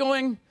sometimes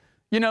going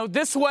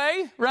this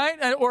way,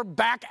 right? Or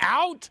back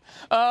out.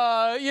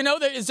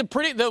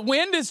 The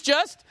wind is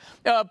just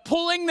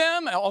pulling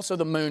them. Also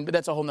the moon, but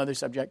that's a whole nother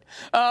subject.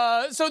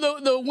 So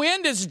the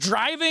wind is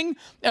driving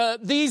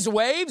these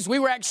waves. We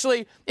were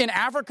actually in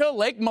Africa,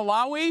 Lake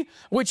Malawi,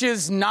 which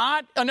is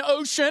not an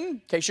ocean.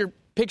 In case you're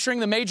picturing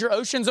the major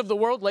oceans of the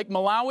world, Lake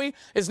Malawi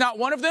is not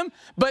one of them.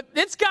 But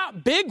it's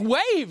got big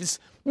waves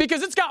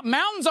because it's got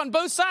mountains on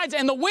both sides,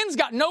 and the wind's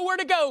got nowhere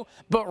to go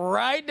but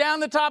right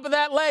down the top of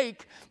that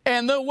lake.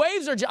 And the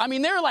waves are,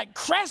 they're like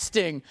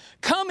cresting,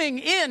 coming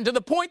in to the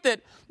point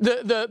that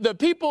the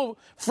people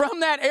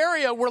from that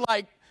area were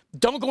like,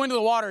 don't go into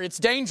the water, it's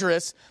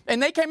dangerous.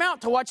 And they came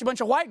out to watch a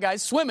bunch of white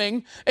guys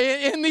swimming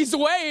in these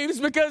waves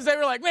because they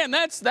were like, man,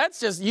 that's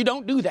just, you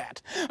don't do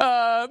that.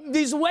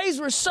 These waves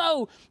were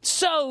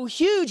so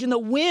huge, and the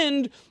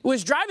wind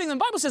was driving them.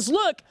 The Bible says,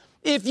 look,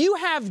 if you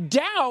have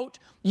doubt,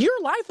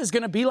 your life is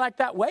going to be like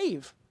that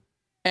wave.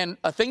 And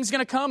a thing's going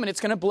to come and it's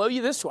going to blow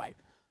you this way.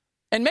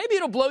 And maybe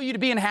it'll blow you to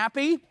being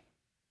happy.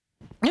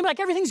 You're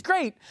like, everything's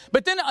great.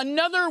 But then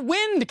another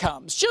wind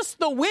comes, just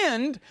the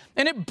wind,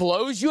 and it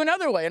blows you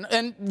another way.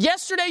 And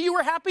yesterday you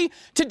were happy.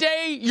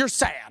 Today you're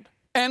sad,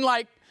 and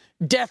like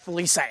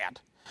deathly sad.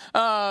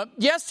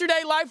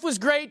 Yesterday life was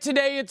great.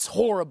 Today it's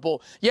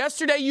horrible.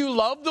 Yesterday you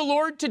loved the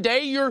Lord.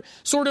 Today you're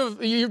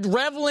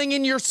reveling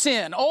in your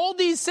sin. All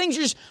these things,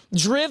 you're just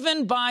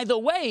driven by the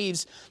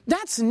waves.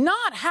 That's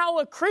not how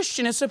a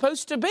Christian is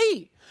supposed to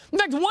be. In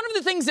fact, one of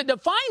the things that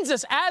defines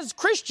us as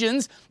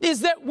Christians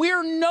is that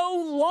we're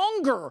no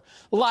longer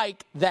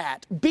like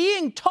that.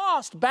 Being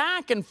tossed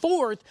back and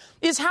forth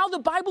is how the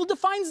Bible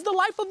defines the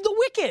life of the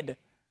wicked.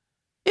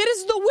 It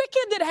is the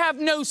wicked that have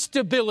no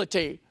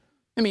stability.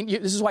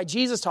 This is why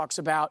Jesus talks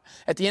about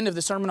at the end of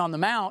the Sermon on the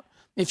Mount,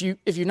 if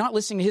you're not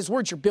listening to his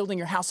words, you're building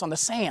your house on the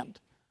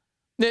sand.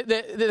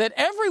 That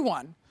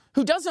everyone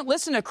who doesn't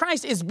listen to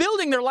Christ is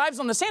building their lives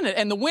on the sand.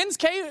 And the winds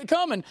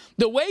come and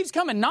the waves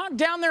come and knock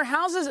down their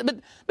houses. But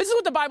this is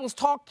what the Bible's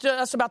talked to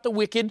us about the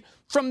wicked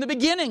from the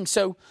beginning.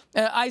 So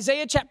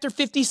Isaiah chapter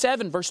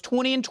 57, verse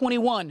 20 and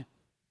 21.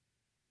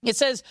 It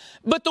says,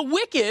 but the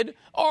wicked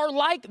are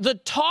like the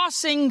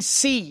tossing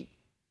sea,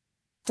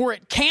 for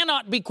it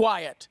cannot be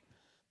quiet.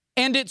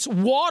 And its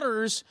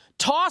waters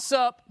toss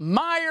up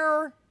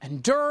mire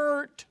and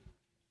dirt.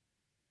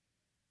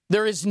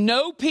 There is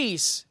no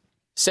peace,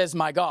 says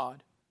my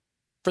God,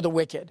 for the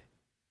wicked.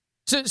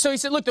 So he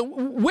said, look, the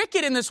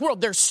wicked in this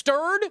world, they're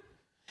stirred.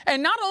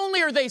 And not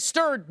only are they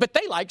stirred, but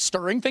they like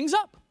stirring things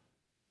up.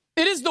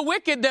 It is the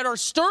wicked that are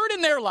stirred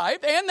in their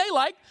life, and they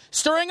like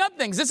stirring up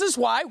things. This is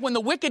why when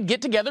the wicked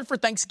get together for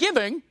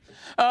Thanksgiving,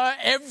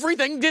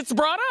 everything gets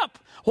brought up.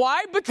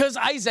 Why? Because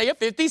Isaiah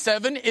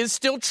 57 is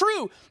still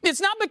true. It's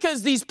not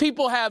because these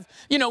people have,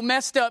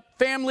 messed up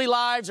family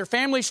lives or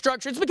family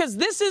structure. It's because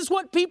this is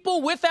what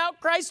people without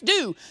Christ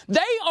do.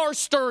 They are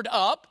stirred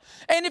up.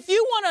 And if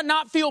you want to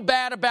not feel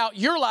bad about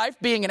your life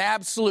being an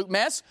absolute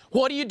mess,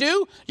 what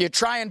do? You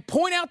try and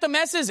point out the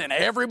messes in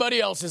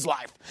everybody else's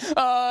life.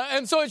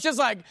 And so it's just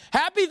like,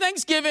 happy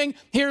Thanksgiving.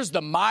 Here's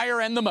the mire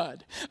and the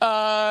mud.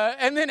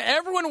 And then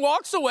everyone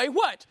walks away,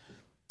 what?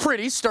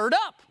 Pretty stirred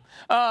up.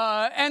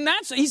 And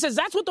he says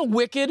that's what the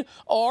wicked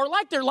are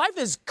like. Their life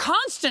is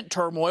constant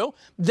turmoil.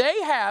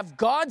 They have,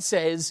 God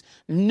says,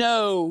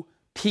 no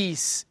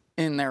peace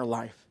in their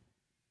life.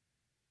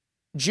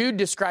 Jude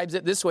describes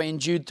it this way in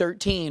Jude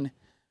 13.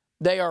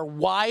 They are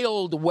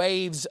wild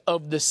waves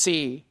of the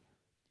sea,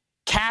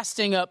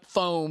 casting up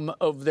foam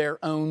of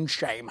their own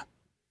shame.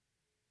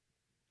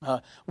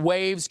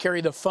 Waves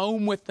carry the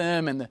foam with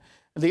them, and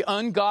the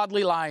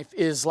ungodly life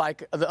is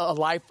like a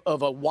life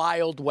of a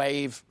wild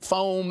wave.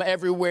 Foam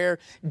everywhere,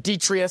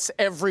 detritus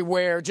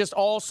everywhere, just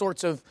all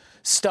sorts of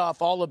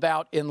stuff all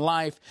about in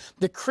life.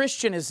 The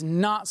Christian is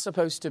not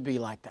supposed to be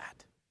like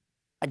that.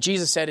 Like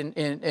Jesus said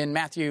in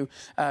Matthew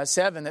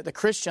 7, that the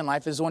Christian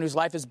life is one whose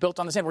life is built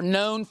on the sand. We're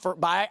known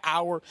by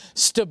our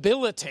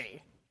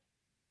stability.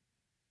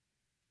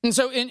 And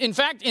so, in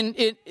fact,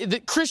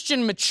 the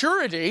Christian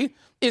maturity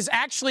is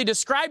actually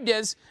described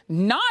as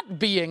not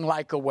being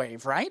like a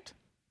wave, right?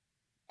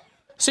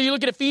 So you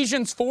look at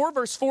Ephesians 4,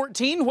 verse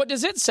 14. What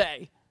does it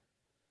say?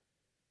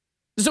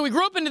 So we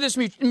grew up into this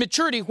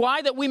maturity.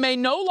 Why? That we may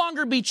no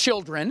longer be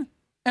children.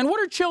 And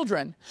what are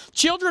children?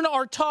 Children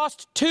are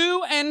tossed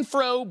to and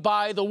fro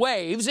by the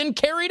waves and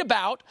carried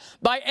about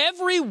by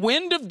every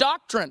wind of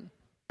doctrine,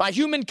 by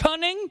human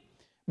cunning,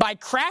 by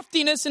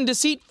craftiness and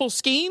deceitful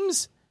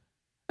schemes.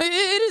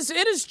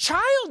 It is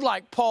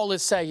childlike, Paul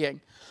is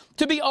saying,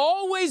 to be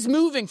always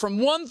moving from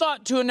one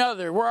thought to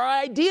another, where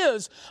our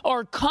ideas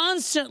are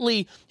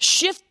constantly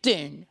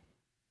shifting.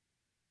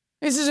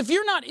 He says,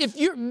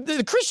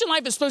 the Christian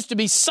life is supposed to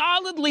be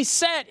solidly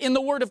set in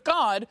the Word of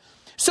God,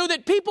 so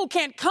that people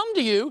can't come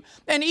to you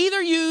and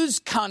either use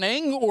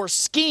cunning or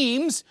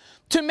schemes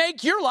to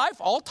make your life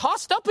all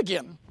tossed up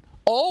again,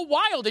 all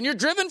wild, and you're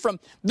driven from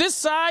this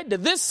side to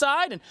this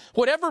side, and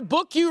whatever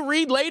book you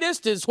read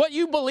latest is what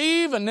you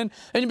believe,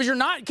 but you're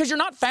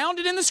not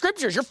founded in the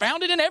Scriptures. You're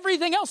founded in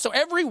everything else. So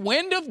every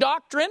wind of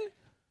doctrine,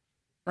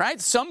 right?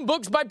 Some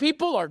books by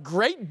people are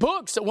great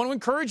books that want to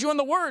encourage you in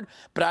the Word,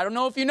 but I don't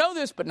know if you know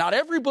this, but not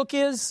every book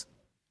is.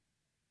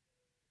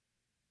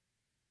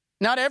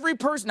 Not every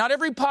person, not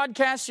every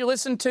podcast you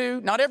listen to,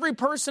 not every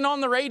person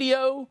on the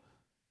radio,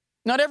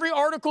 not every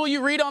article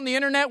you read on the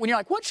internet when you're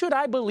like, what should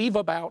I believe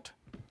about?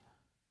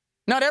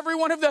 Not every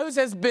one of those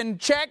has been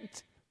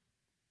checked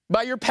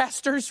by your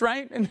pastors,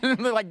 right? And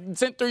they're like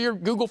sent through your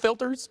Google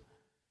filters.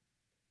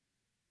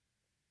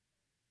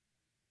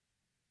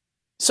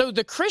 So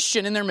the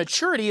Christian in their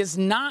maturity is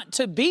not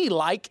to be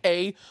like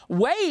a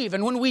wave.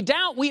 And when we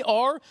doubt, we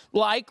are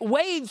like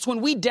waves.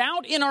 When we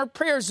doubt in our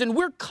prayers, and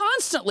we're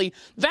constantly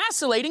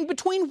vacillating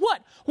between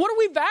what? What are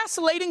we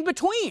vacillating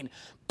between?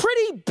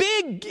 Pretty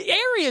big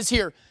areas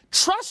here.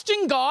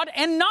 Trusting God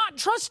and not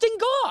trusting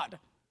God.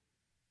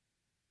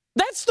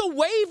 That's the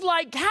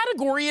wave-like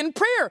category in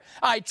prayer.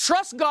 I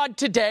trust God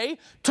today,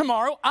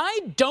 tomorrow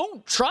I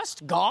don't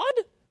trust God.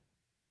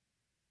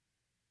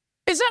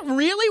 Is that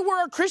really where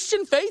our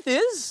Christian faith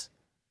is?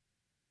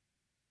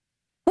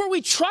 Where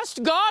we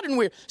trust God and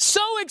we're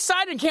so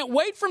excited and can't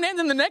wait for Him, and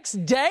then the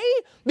next day,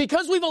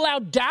 because we've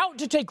allowed doubt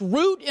to take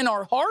root in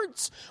our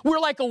hearts, we're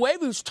like a wave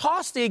who's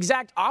tossed the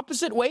exact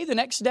opposite way the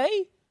next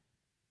day?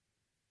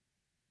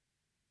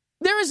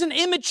 There is an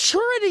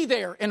immaturity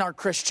there in our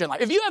Christian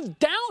life. If you have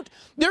doubt,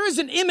 there is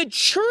an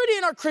immaturity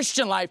in our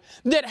Christian life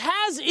that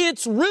has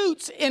its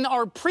roots in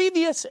our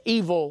previous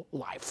evil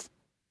life.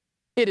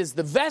 It is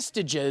the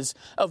vestiges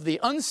of the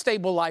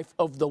unstable life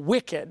of the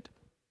wicked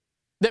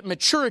that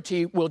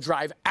maturity will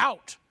drive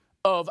out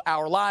of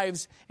our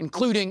lives,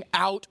 including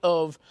out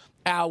of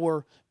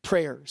our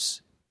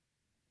prayers.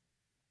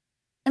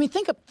 I mean,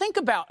 think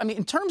about,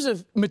 in terms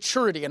of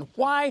maturity and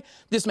why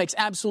this makes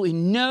absolutely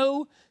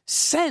no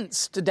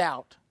sense to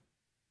doubt.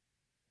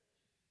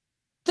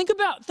 Think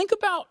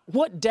about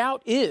what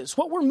doubt is,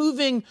 what we're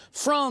moving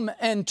from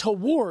and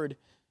toward.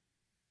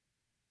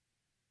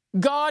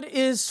 God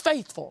is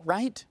faithful,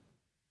 right?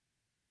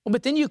 Well,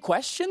 but then you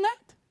question that?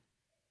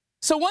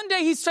 So one day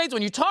He's faithful.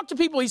 When you talk to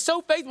people, He's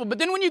so faithful. But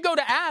then when you go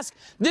to ask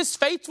this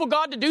faithful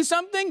God to do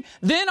something,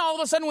 then all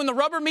of a sudden when the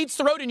rubber meets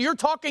the road and you're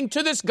talking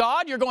to this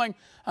God, you're going,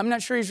 I'm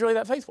not sure He's really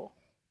that faithful.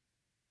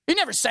 You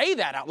never say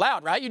that out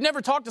loud, right? You'd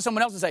never talk to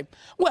someone else and say,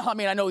 well,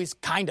 I know He's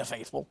kind of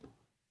faithful.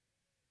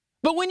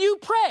 But when you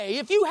pray,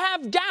 if you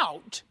have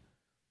doubt,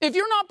 if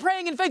you're not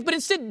praying in faith, but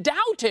instead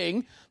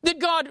doubting that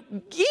God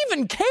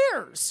even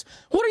cares,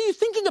 what are you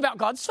thinking about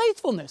God's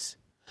faithfulness?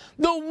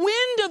 The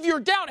wind of your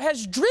doubt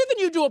has driven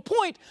you to a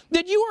point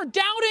that you are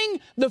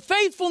doubting the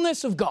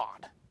faithfulness of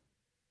God.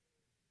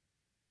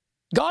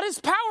 God is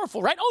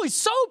powerful, right? Oh, He's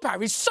so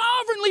powerful. He's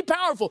sovereignly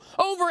powerful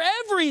over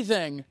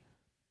everything.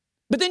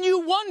 But then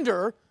you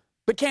wonder,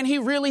 but can He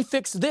really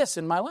fix this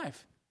in my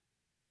life?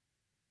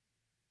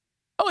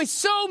 Oh, He's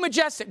so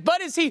majestic,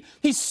 but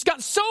he's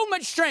got so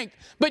much strength,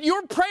 but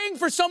you're praying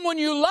for someone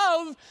you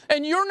love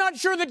and you're not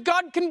sure that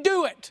God can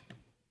do it.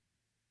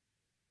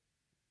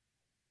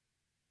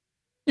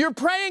 You're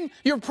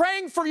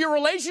praying for your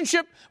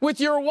relationship with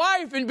your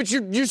wife, but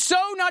you're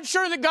so not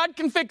sure that God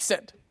can fix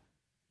it.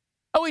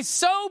 Oh, He's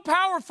so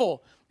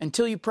powerful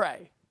until you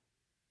pray,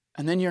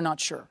 and then you're not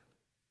sure.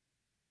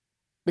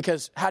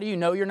 Because how do you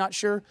know you're not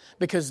sure?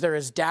 Because there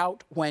is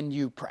doubt when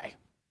you pray.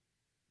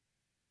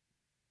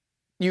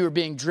 You are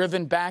being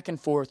driven back and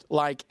forth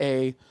like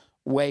a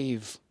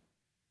wave.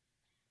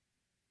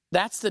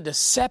 That's the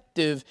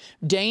deceptive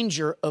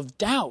danger of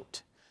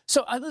doubt.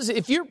 So listen,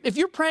 if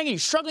you're praying and you're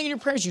struggling in your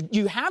prayers,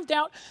 you have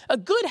doubt, a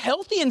good,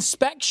 healthy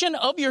inspection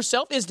of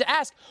yourself is to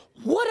ask,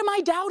 what am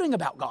I doubting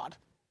about God?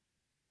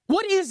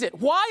 What is it?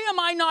 Why am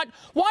I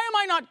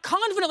not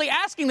confidently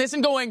asking this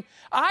and going,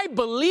 I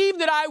believe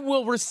that I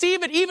will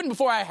receive it even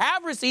before I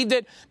have received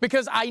it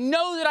because I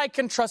know that I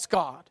can trust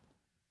God?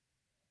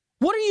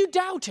 What are you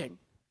doubting?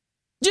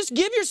 Just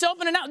give yourself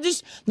an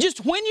announcement.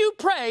 Just when you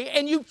pray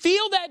and you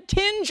feel that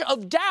tinge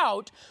of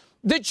doubt,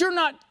 that you're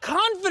not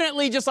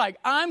confidently just like,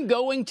 I'm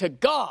going to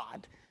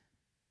God.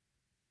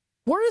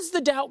 Where is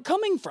the doubt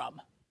coming from?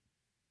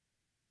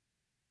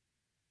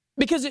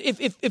 Because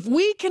if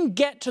we can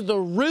get to the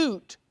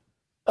root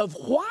of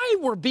why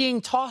we're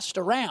being tossed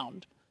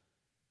around,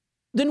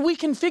 then we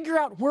can figure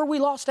out where we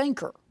lost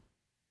anchor.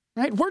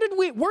 Right? Where did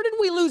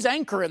we lose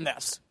anchor in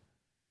this?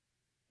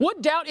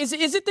 What doubt is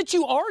it that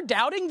you are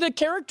doubting the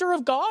character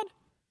of God?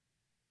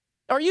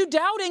 Are you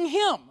doubting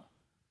Him?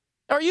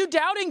 Are you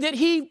doubting that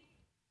He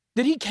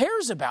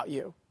cares about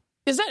you?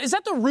 Is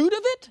that the root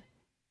of it?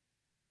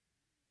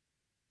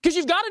 Because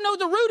you've got to know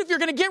the root if you're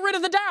going to get rid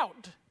of the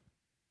doubt.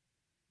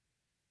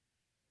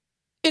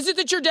 Is it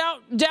that you're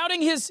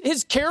doubting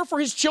his care for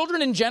His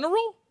children in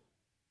general?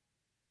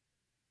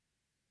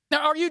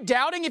 Now, are you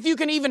doubting if you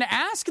can even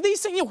ask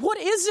these things? What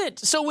is it?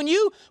 So when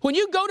you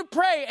go to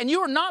pray and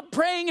you are not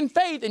praying in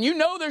faith and you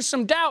know there's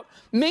some doubt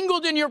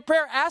mingled in your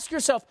prayer, ask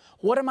yourself,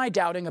 what am I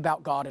doubting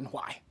about God and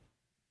why?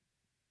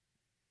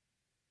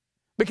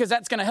 Because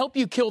that's going to help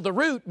you kill the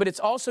root, but it's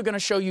also going to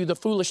show you the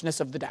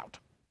foolishness of the doubt.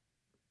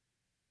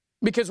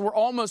 Because we're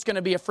almost going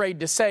to be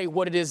afraid to say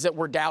what it is that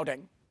we're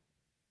doubting.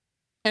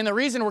 And the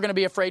reason we're going to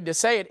be afraid to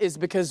say it is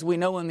because we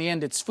know in the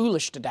end it's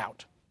foolish to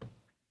doubt.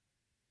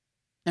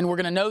 And we're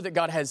going to know that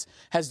God has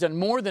done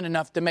more than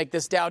enough to make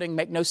this doubting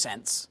make no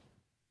sense.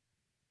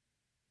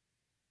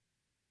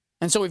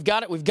 And so we've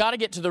got to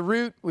get to the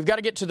root. We've got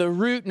to get to the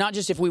root, not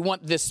just if we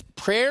want this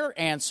prayer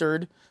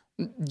answered.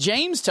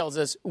 James tells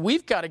us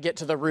we've got to get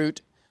to the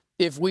root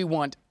if we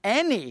want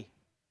any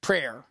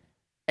prayer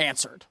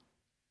answered.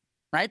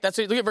 Right? Look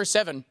at verse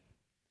 7.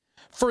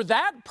 For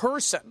that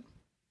person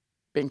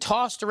being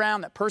tossed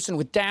around, that person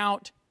with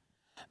doubt,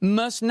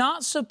 must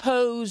not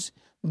suppose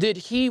that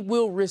he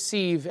will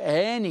receive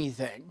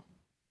anything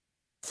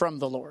from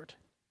the Lord.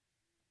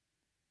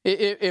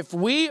 If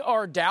we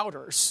are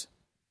doubters,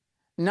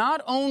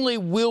 not only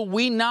will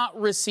we not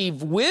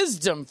receive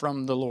wisdom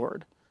from the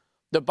Lord,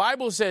 the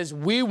Bible says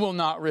we will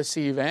not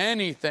receive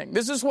anything.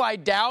 This is why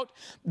doubt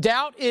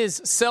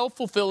is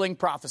self-fulfilling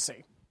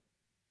prophecy.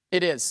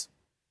 It is.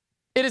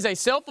 It is a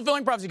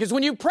self-fulfilling prophecy because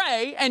when you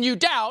pray and you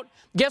doubt,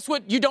 guess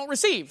what you don't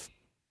receive?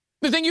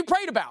 The thing you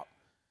prayed about.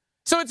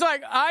 So it's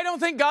like, I don't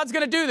think God's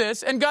going to do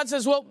this. And God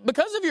says, well,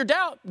 because of your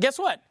doubt, guess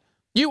what?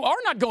 You are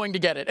not going to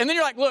get it. And then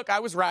you're like, look, I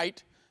was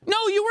right.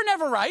 No, you were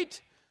never right.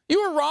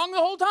 You were wrong the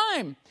whole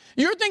time.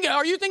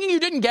 Are you thinking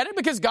you didn't get it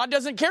because God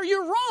doesn't care?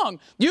 You're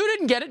wrong. You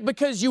didn't get it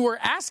because you were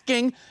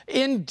asking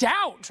in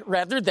doubt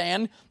rather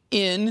than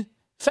in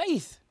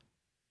faith.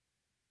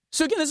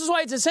 So again, this is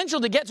why it's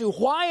essential to get to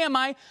why am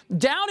I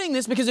doubting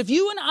this? Because if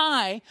you and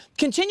I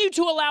continue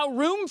to allow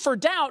room for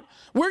doubt,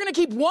 we're going to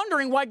keep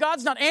wondering why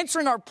God's not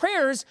answering our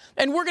prayers,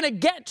 and we're going to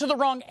get to the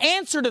wrong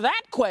answer to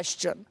that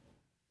question.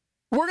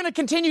 We're going to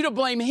continue to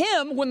blame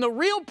Him when the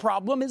real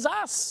problem is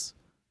us.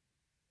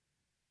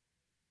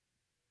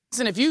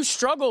 Listen, if you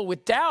struggle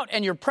with doubt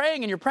and you're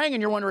praying and you're praying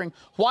and you're wondering,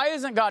 why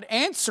isn't God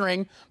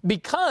answering?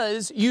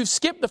 Because you've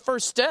skipped the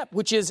first step,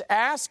 which is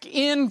ask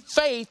in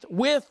faith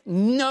with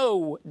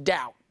no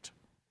doubt.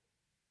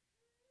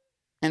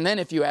 And then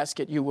if you ask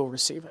it, you will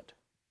receive it.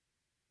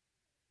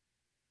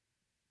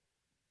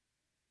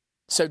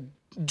 So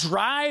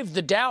drive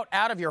the doubt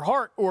out of your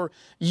heart, or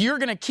you're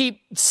going to keep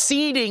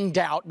seeding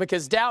doubt,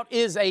 because doubt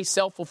is a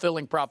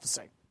self-fulfilling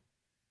prophecy.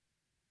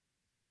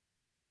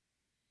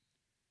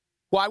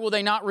 Why will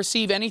they not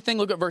receive anything?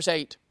 Look at verse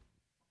 8.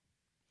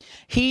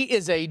 He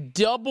is a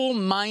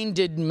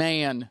double-minded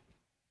man,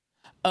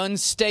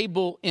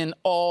 unstable in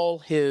all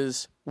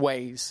his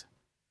ways.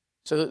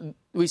 So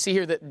we see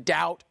here that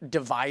doubt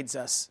divides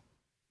us.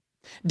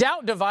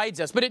 Doubt divides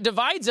us, but it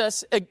divides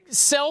us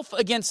self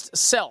against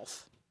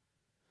self.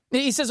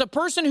 He says a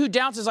person who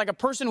doubts is like a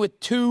person with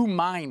two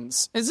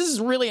minds. This is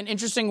really an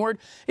interesting word.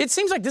 It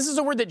seems like this is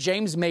a word that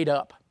James made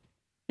up.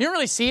 You don't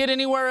really see it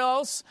anywhere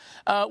else,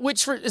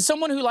 which for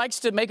someone who likes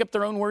to make up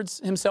their own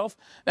words himself,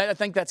 I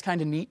think that's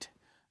kind of neat.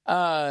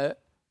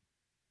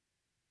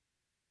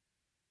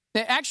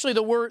 Actually,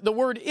 the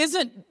word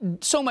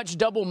isn't so much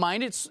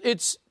double-minded,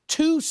 it's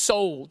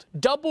two-souled,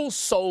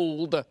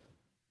 double-souled.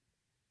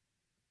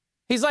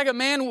 He's like a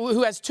man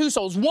who has two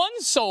souls. One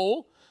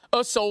soul,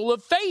 a soul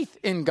of faith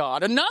in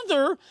God.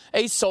 Another,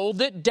 a soul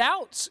that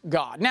doubts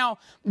God. Now,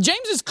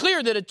 James is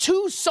clear that a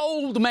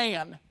two-souled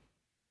man,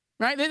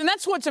 right? And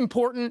that's what's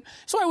important.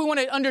 That's why we want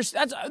to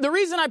understand. The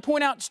reason I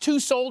point out it's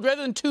two-souled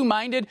rather than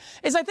two-minded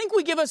is I think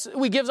we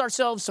give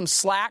ourselves some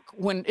slack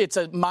when it's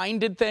a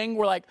minded thing.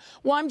 We're like,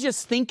 well, I'm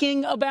just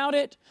thinking about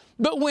it.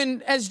 But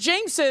when, as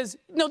James says,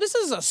 no, this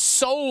is a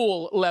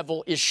soul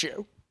level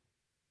issue.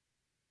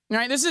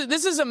 Right? This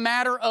is a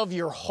matter of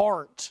your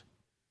heart.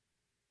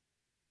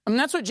 I mean,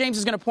 that's what James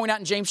is going to point out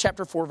in James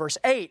chapter 4, verse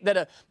 8, that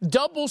a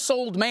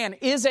double-souled man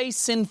is a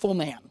sinful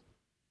man.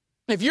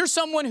 If you're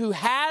someone who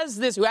has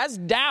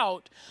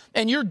doubt,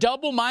 and you're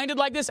double-minded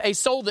like this, a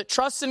soul that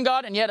trusts in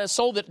God and yet a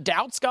soul that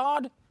doubts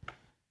God,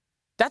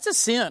 that's a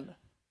sin.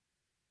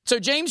 So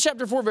James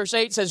chapter 4, verse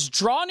 8 says,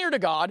 draw near to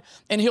God,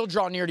 and He'll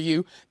draw near to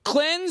you.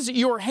 Cleanse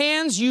your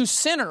hands, you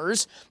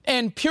sinners,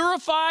 and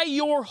purify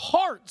your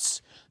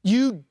hearts,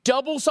 you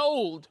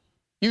double-souled,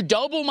 you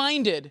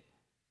double-minded.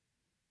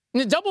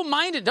 And the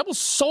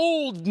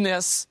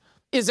double-souledness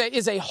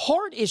is a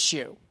heart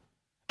issue.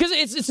 Because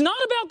it's not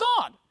about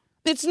God.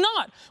 It's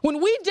not.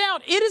 When we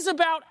doubt, it is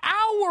about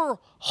our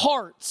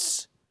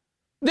hearts.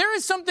 There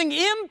is something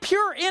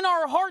impure in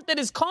our heart that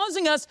is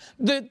causing us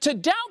to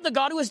doubt the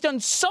God who has done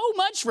so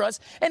much for us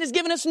and has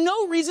given us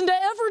no reason to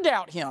ever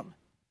doubt Him.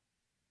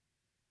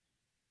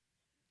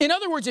 In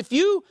other words, if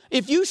you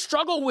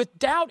struggle with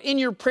doubt in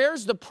your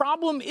prayers, the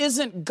problem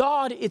isn't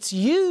God, it's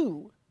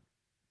you.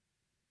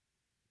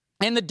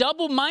 And the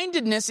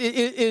double-mindedness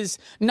is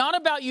not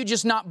about you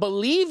just not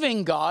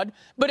believing God,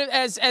 but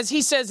as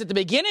he says at the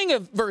beginning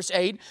of verse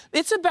 8,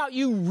 it's about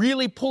you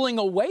really pulling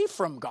away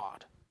from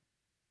God.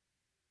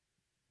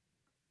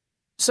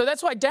 So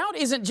that's why doubt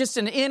isn't just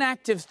an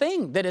inactive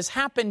thing that has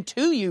happened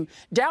to you.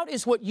 Doubt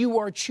is what you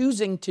are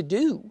choosing to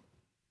do.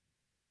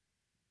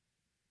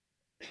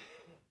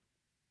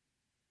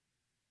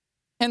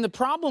 And the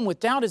problem with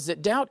doubt is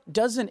that doubt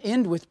doesn't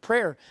end with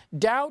prayer.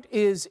 Doubt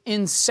is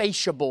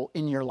insatiable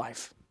in your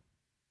life.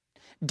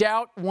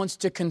 Doubt wants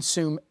to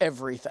consume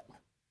everything.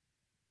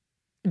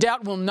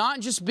 Doubt will not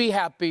just be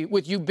happy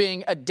with you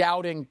being a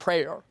doubting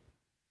prayer.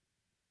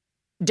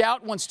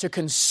 Doubt wants to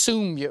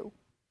consume you.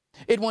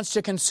 It wants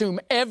to consume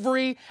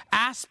every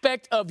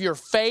aspect of your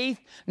faith,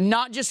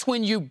 not just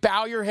when you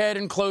bow your head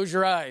and close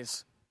your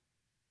eyes.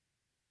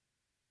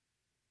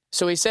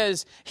 So he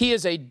says, he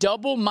is a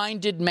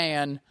double-minded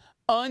man,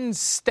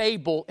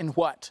 unstable in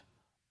what?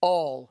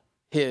 All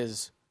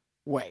his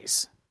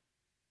ways.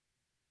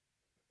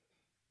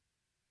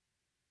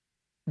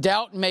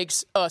 Doubt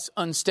makes us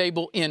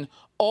unstable in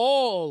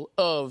all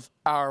of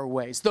our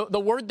ways. The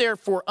word there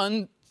for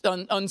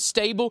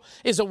unstable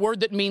is a word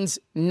that means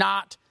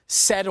not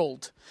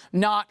settled,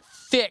 not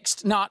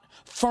fixed, not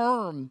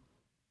firm.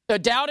 A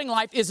doubting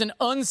life is an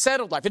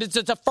unsettled life. It's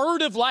a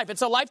furtive life.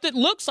 It's a life that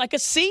looks like a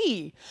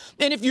sea.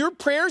 And if your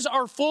prayers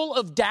are full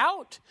of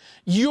doubt,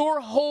 your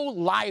whole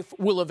life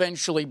will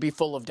eventually be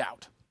full of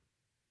doubt.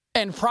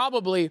 And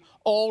probably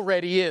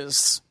already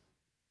is.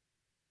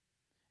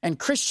 And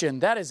Christian,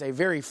 that is a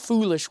very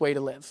foolish way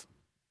to live.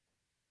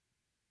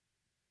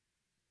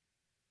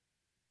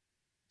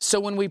 So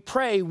when we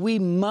pray, we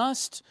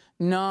must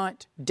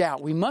not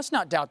doubt. We must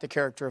not doubt the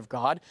character of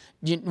God.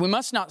 We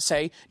must not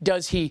say,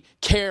 does he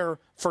care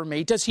for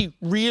me? Does he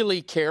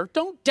really care?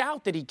 Don't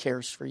doubt that he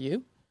cares for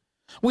you.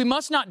 We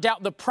must not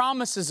doubt the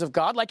promises of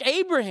God. Like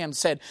Abraham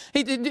said,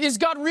 is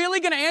God really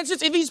going to answer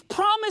this? If he's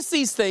promised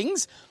these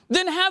things,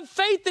 then have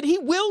faith that he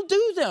will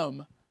do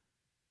them.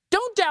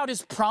 Don't doubt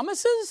his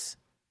promises.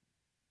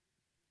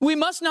 We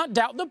must not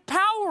doubt the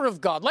power of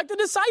God, like the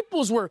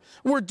disciples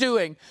were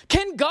doing.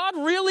 Can God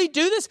really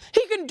do this?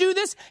 He can do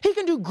this. He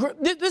can do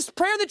this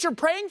prayer that you're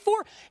praying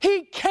for.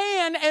 He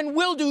can and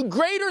will do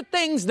greater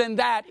things than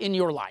that in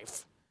your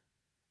life,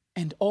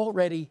 and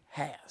already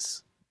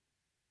has.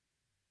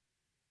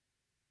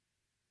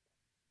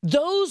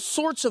 Those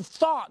sorts of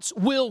thoughts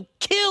will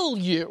kill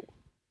you.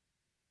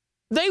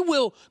 They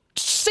will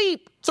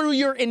seep through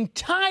your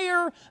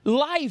entire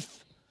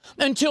life,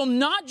 until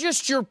not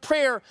just your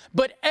prayer,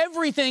 but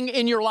everything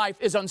in your life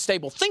is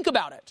unstable. Think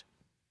about it.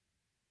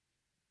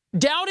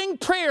 Doubting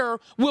prayer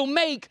will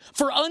make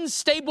for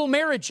unstable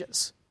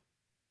marriages.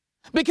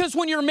 Because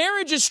when your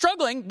marriage is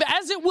struggling,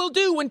 as it will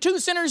do when two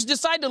sinners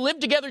decide to live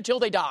together till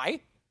they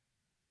die,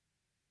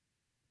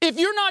 if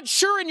you're not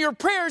sure in your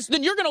prayers,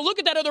 then you're going to look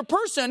at that other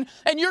person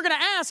and you're going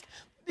to ask,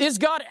 is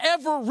God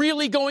ever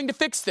really going to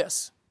fix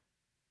this?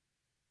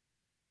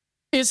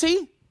 Is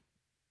he?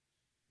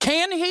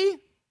 Can he?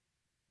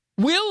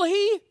 Will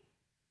he?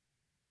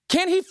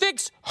 Can he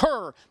fix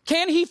her?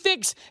 Can he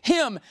fix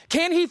him?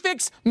 Can he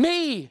fix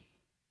me?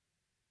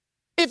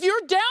 If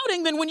you're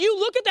doubting, then when you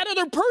look at that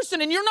other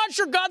person and you're not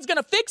sure God's going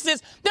to fix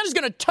this, that's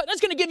going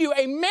to give you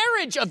a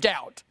marriage of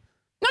doubt.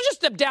 Not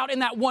just a doubt in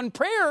that one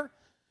prayer.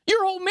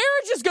 Your whole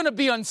marriage is going to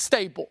be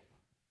unstable.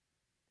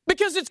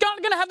 Because it's not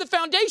going to have the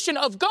foundation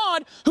of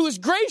God, who is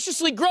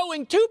graciously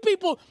growing two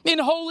people in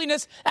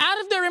holiness out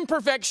of their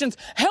imperfections,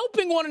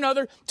 helping one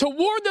another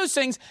toward those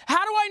things.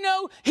 How do I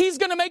know he's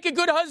going to make a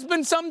good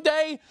husband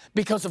someday?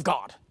 Because of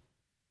God.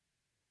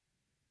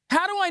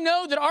 How do I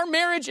know that our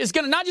marriage is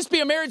going to not just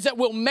be a marriage that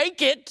will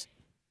make it,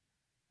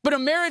 but a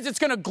marriage that's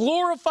going to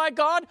glorify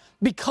God?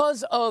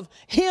 Because of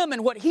him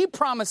and what he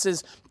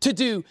promises to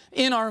do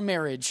in our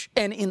marriage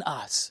and in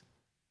us.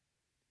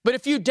 But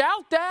if you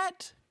doubt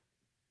that,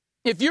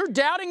 if you're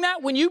doubting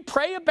that when you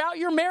pray about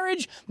your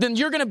marriage, then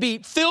you're going to be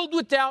filled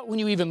with doubt when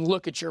you even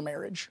look at your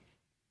marriage.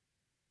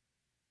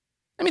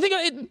 I mean, think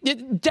of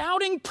it.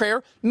 Doubting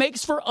prayer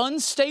makes for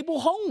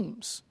unstable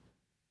homes.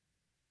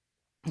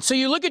 So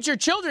you look at your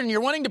children and you're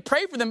wanting to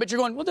pray for them, but you're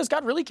going, well, does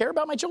God really care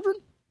about my children?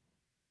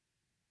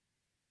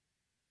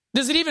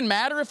 Does it even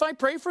matter if I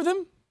pray for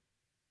them?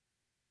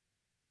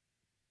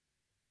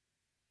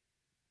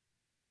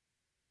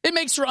 It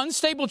makes for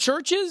unstable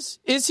churches.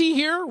 Is he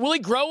here? Will he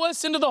grow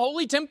us into the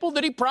holy temple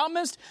that he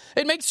promised?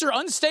 It makes for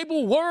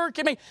unstable work.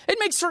 It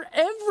makes for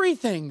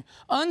everything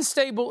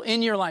unstable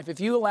in your life. If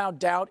you allow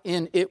doubt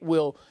in, it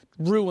will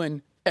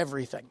ruin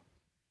everything.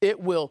 It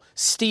will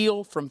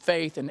steal from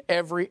faith in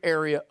every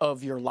area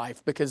of your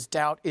life because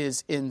doubt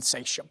is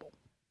insatiable.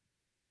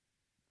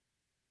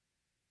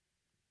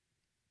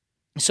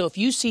 So if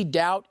you see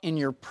doubt in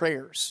your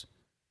prayers,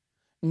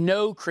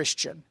 know,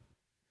 Christian,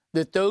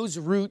 that those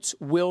roots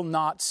will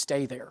not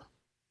stay there.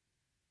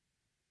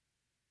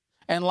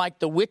 And like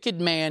the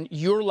wicked man,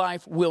 your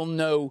life will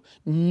know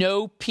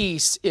no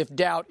peace if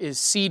doubt is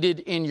seated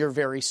in your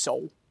very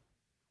soul,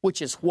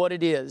 which is what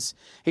it is.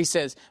 He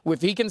says,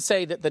 if he can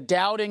say that the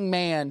doubting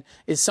man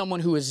is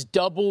someone who is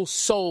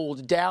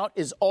double-souled, doubt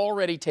is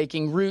already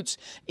taking roots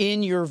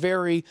in your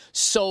very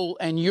soul,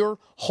 and your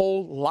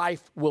whole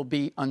life will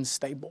be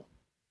unstable.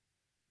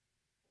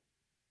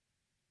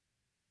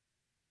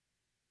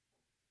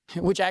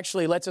 Which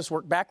actually lets us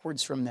work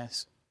backwards from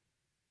this.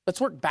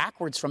 Let's work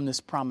backwards from this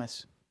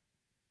promise.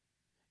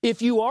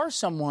 If you are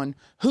someone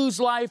whose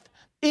life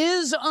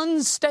is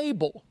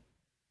unstable,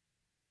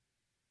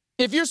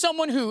 if you're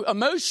someone who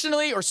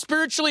emotionally or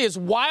spiritually is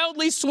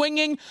wildly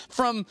swinging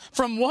from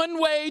one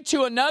way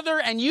to another,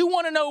 and you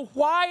want to know,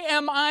 why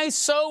am I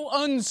so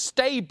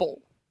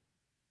unstable?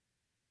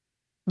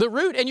 The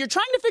root, and you're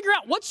trying to figure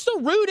out what's the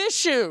root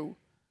issue.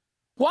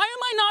 Why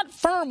am I not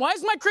firm? Why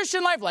is my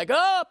Christian life like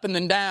up and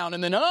then down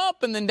and then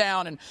up and then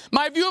down? And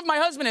my view of my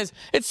husband is,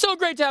 it's so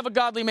great to have a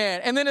godly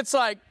man. And then it's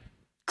like,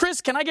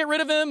 Chris, can I get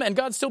rid of him and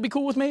God still be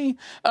cool with me?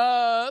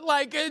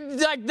 Like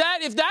that,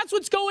 if that's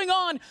what's going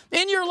on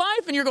in your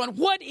life and you're going,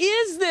 what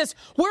is this?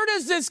 Where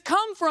does this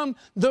come from?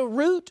 The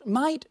root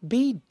might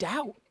be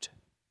doubt.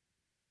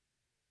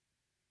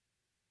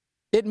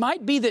 It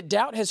might be that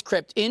doubt has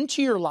crept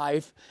into your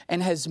life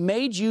and has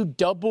made you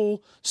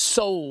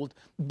double-souled,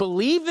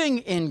 believing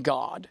in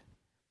God,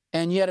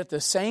 and yet at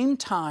the same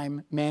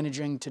time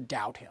managing to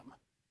doubt Him.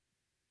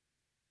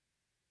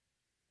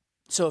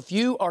 So if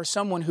you are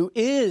someone who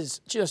is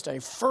just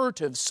a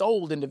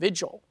furtive-souled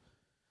individual,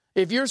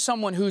 if you're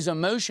someone whose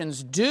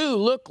emotions do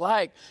look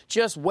like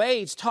just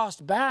waves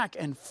tossed back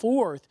and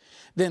forth,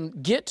 then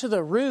get to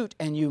the root,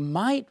 and you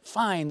might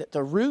find that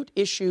the root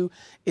issue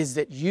is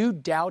that you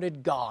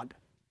doubted God.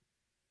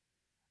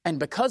 And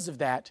because of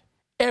that,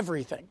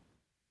 everything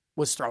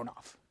was thrown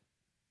off.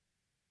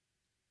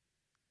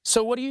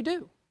 So what do you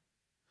do?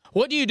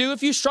 What do you do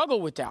if you struggle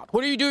with doubt?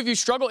 What do you do if you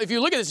struggle, if you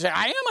look at this and say,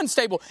 I am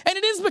unstable? And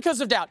it is because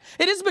of doubt.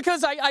 It is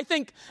because I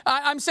think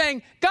I'm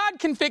saying, God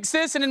can fix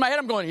this. And in my head,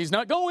 I'm going, He's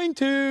not going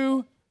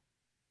to.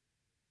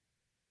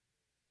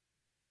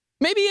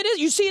 Maybe it is.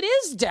 You see, it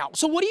is doubt.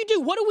 So what do you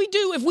do? What do we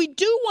do if we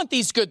do want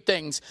these good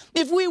things?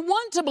 If we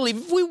want to believe,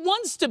 if we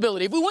want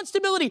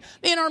stability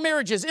in our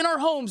marriages, in our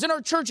homes, in our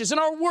churches, in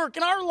our work,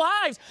 in our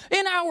lives,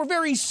 in our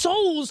very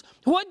souls,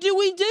 what do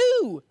we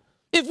do?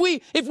 If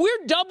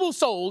we're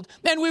double-souled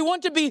and we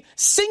want to be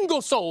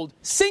single-souled,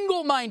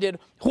 single-minded,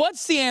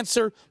 what's the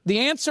answer? The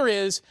answer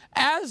is,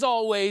 as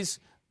always,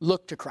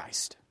 look to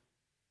Christ.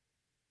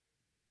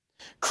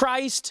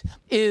 Christ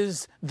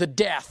is the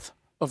death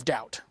of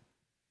doubt.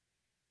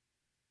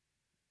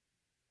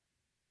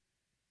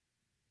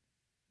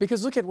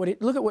 Because look at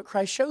what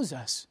Christ shows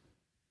us.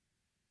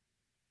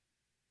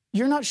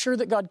 You're not sure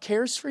that God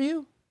cares for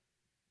you?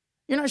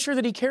 You're not sure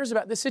that He cares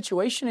about the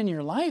situation in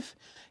your life?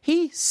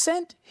 He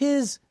sent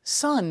His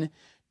Son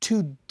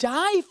to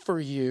die for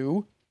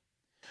you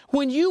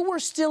when you were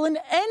still an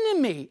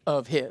enemy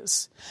of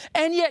His.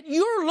 And yet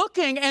you're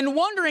looking and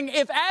wondering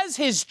if as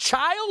His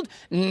child,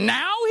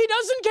 now He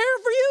doesn't care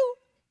for you?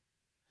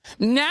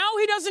 Now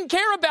He doesn't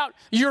care about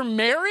your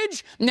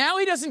marriage. Now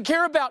He doesn't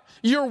care about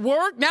your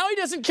work. Now He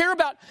doesn't care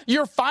about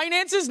your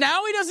finances.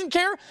 Now He doesn't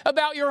care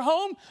about your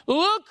home.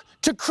 Look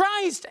to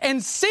Christ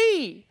and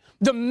see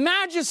the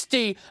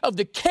majesty of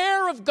the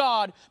care of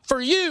God for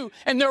you,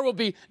 and there will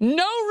be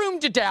no room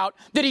to doubt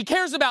that He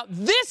cares about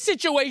this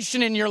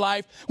situation in your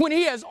life when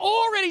He has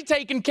already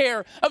taken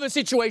care of a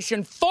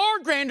situation far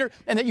grander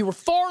and that you were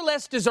far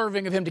less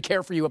deserving of Him to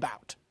care for you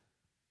about.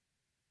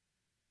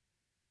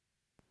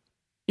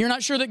 You're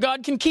not sure that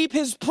God can keep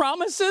His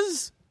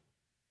promises?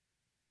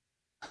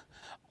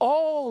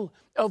 All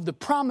of the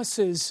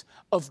promises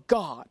of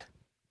God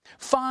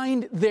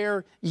find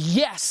their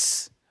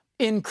yes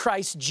in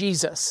Christ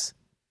Jesus,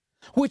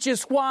 which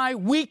is why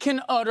we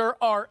can utter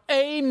our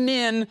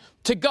amen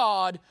to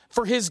God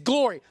for His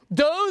glory.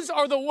 Those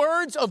are the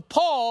words of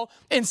Paul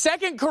in 2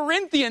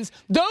 Corinthians.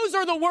 Those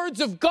are the words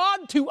of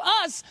God to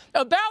us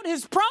about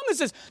His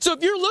promises. So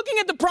if you're looking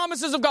at the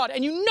promises of God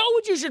and you know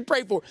what you should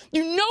pray for,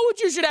 you know what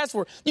you should ask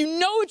for, you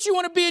know what you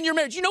want to be in your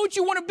marriage, you know what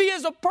you want to be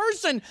as a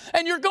person,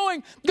 and you're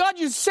going, God,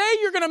 you say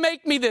you're going to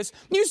make me this.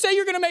 You say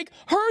you're going to make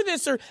her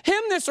this or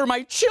him this or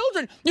my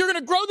children. You're going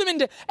to grow them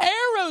into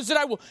arrows that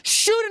I will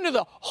shoot into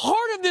the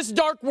heart of this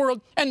dark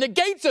world, and the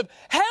gates of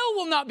hell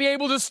will not be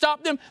able to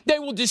stop them. They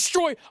will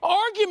destroy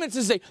arguments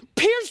as they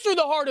pierce through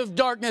the heart of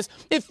darkness.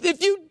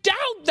 If you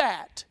doubt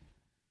that,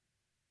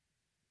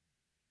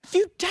 if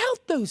you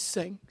doubt those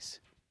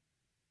things,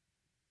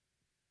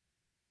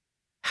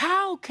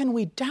 how can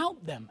we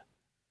doubt them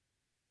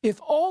if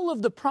all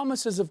of the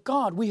promises of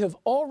God we have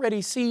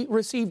already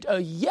received a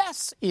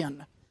yes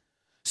in,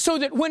 so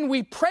that when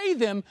we pray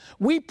them,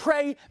 we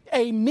pray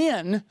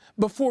amen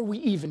before we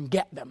even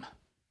get them?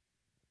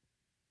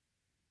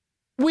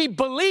 We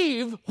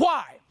believe.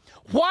 Why?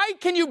 Why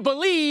can you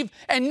believe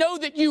and know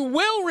that you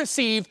will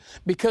receive?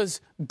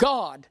 Because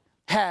God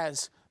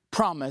has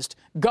promised.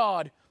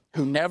 God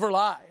who never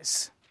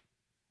lies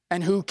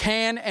and who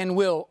can and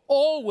will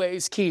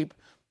always keep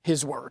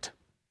His word.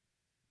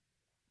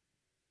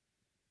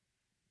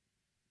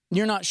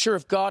 You're not sure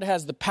if God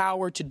has the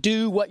power to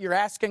do what you're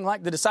asking,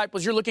 like the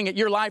disciples. You're looking at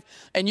your life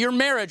and your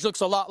marriage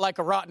looks a lot like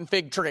a rotten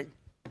fig tree.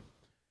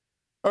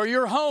 Or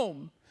your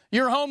home.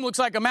 Your home looks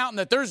like a mountain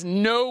that there's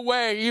no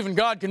way even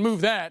God can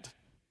move that.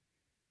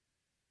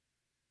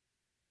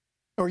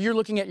 Or you're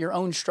looking at your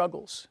own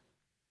struggles.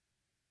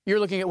 You're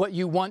looking at what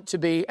you want to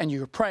be, and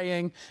you're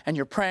praying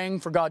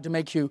for God to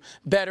make you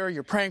better.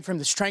 You're praying for Him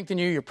to strengthen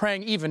you. You're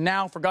praying even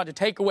now for God to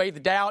take away the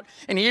doubt.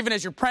 And even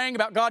as you're praying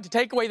about God to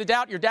take away the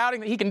doubt, you're doubting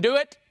that He can do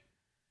it.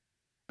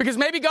 Because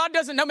maybe God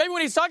doesn't know. Maybe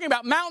when He's talking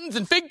about mountains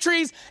and fig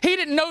trees, He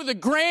didn't know the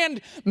grand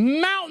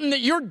mountain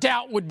that your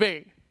doubt would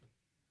be.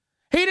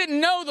 He didn't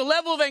know the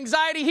level of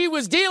anxiety he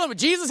was dealing with.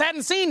 Jesus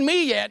hadn't seen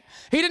me yet.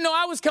 He didn't know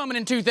I was coming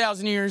in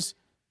 2,000 years.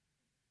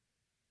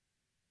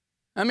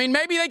 I mean,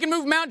 maybe they can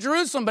move Mount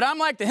Jerusalem, but I'm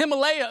like the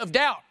Himalaya of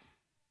doubt.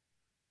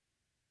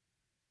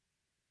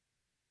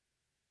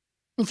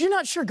 If you're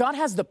not sure God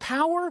has the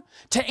power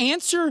to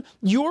answer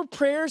your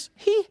prayers,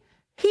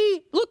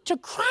 he looked to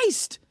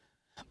Christ.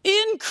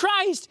 In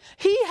Christ,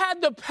 he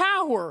had the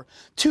power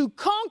to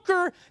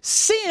conquer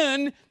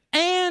sin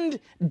and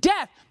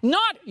death.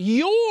 Not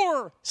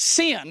your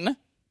sin.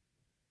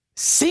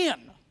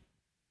 Sin.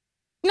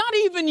 Not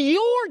even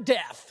your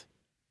death.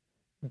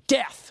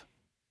 Death.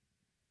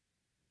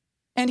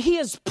 And he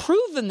has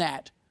proven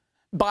that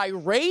by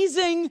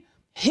raising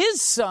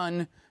his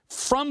Son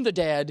from the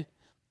dead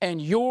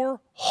and your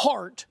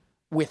heart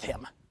with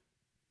him.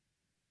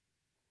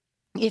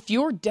 If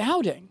you're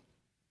doubting,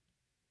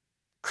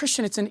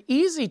 Christian, it's an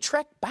easy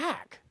trek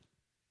back.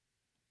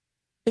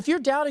 If you're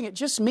doubting, it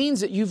just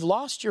means that you've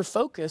lost your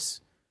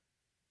focus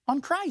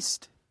on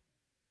Christ.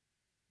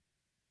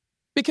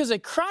 Because a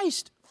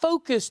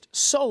Christ-focused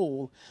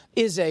soul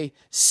is a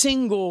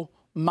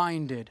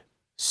single-minded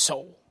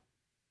soul.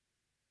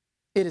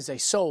 It is a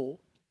soul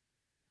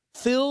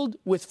filled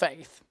with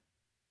faith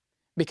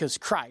because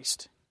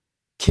Christ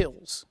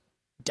kills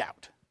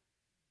doubt.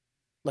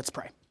 Let's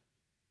pray.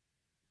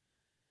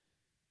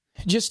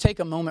 Just take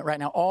a moment right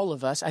now, all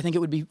of us. I think it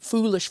would be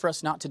foolish for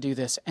us not to do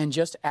this and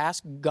just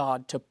ask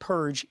God to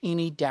purge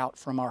any doubt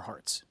from our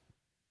hearts.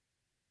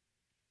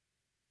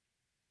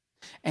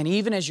 And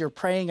even as you're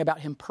praying about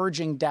him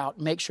purging doubt,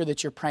 make sure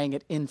that you're praying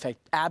it in faith,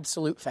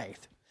 absolute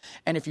faith.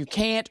 And if you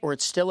can't or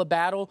it's still a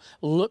battle,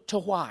 look to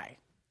why.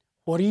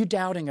 What are you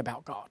doubting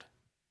about God?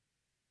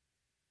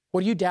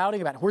 What are you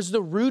doubting about? Where's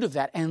the root of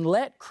that? And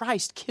let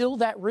Christ kill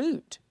that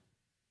root.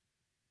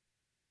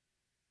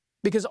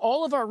 Because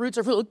all of our roots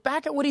are full. Look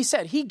back at what he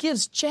said. He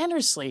gives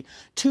generously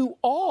to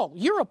all.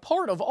 You're a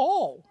part of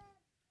all.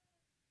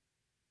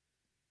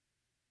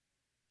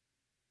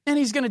 And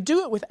he's going to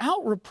do it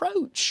without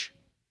reproach.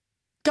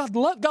 God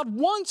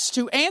wants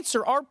to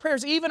answer our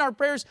prayers, even our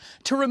prayers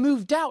to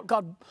remove doubt.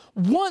 God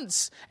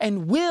wants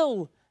and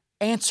will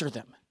answer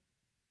them.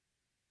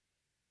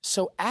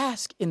 So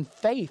ask in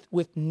faith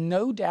with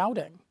no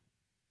doubting.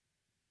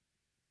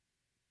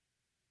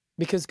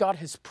 Because God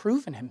has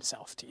proven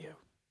himself to you.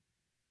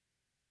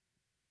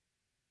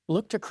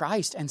 Look to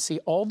Christ and see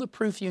all the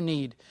proof you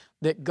need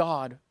that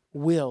God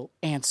will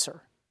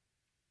answer.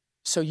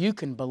 So you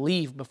can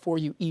believe before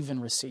you even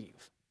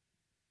receive.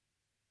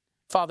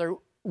 Father,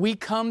 we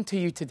come to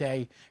you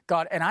today,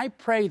 God, and I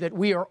pray that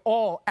we are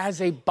all as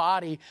a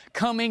body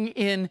coming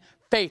in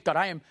faith. God,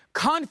 I am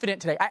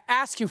confident today. I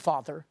ask you,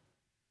 Father,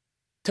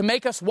 to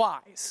make us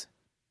wise,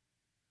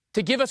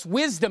 to give us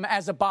wisdom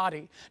as a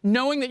body,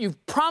 knowing that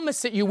you've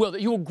promised that you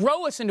will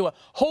grow us into a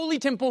holy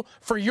temple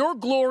for your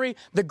glory,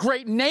 the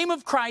great name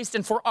of Christ,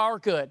 and for our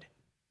good.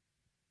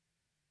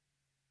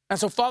 And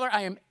so, Father,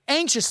 I am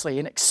anxiously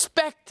and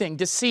expecting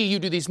to see you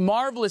do these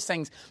marvelous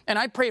things. And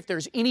I pray if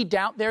there's any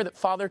doubt there that,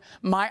 Father,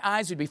 my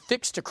eyes would be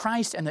fixed to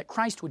Christ and that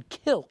Christ would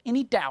kill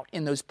any doubt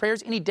in those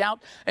prayers, any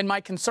doubt in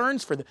my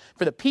concerns for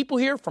the people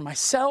here, for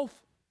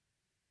myself,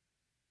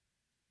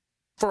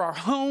 for our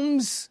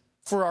homes,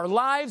 for our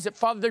lives, that,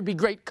 Father, there'd be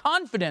great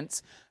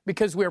confidence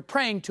because we're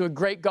praying to a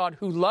great God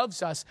who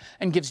loves us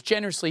and gives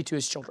generously to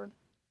his children.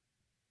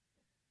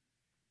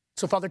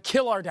 So, Father,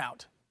 kill our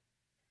doubt,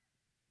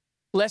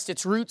 lest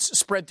its roots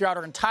spread throughout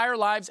our entire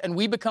lives and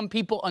we become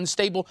people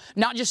unstable,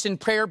 not just in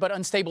prayer, but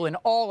unstable in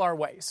all our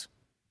ways.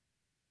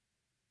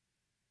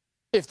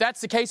 If that's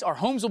the case, our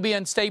homes will be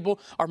unstable,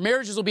 our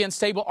marriages will be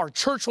unstable, our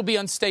church will be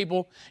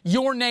unstable,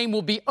 your name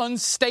will be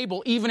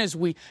unstable even as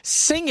we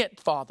sing it,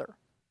 Father,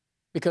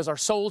 because our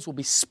souls will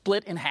be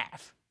split in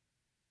half.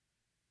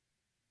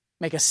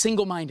 Make us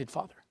single-minded,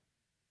 Father.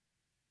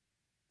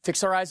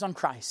 Fix our eyes on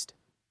Christ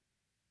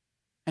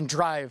and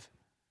drive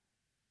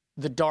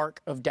the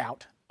dark of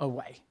doubt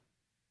away.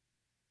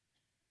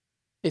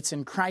 It's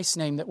in Christ's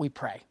name that we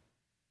pray.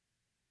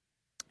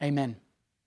 Amen.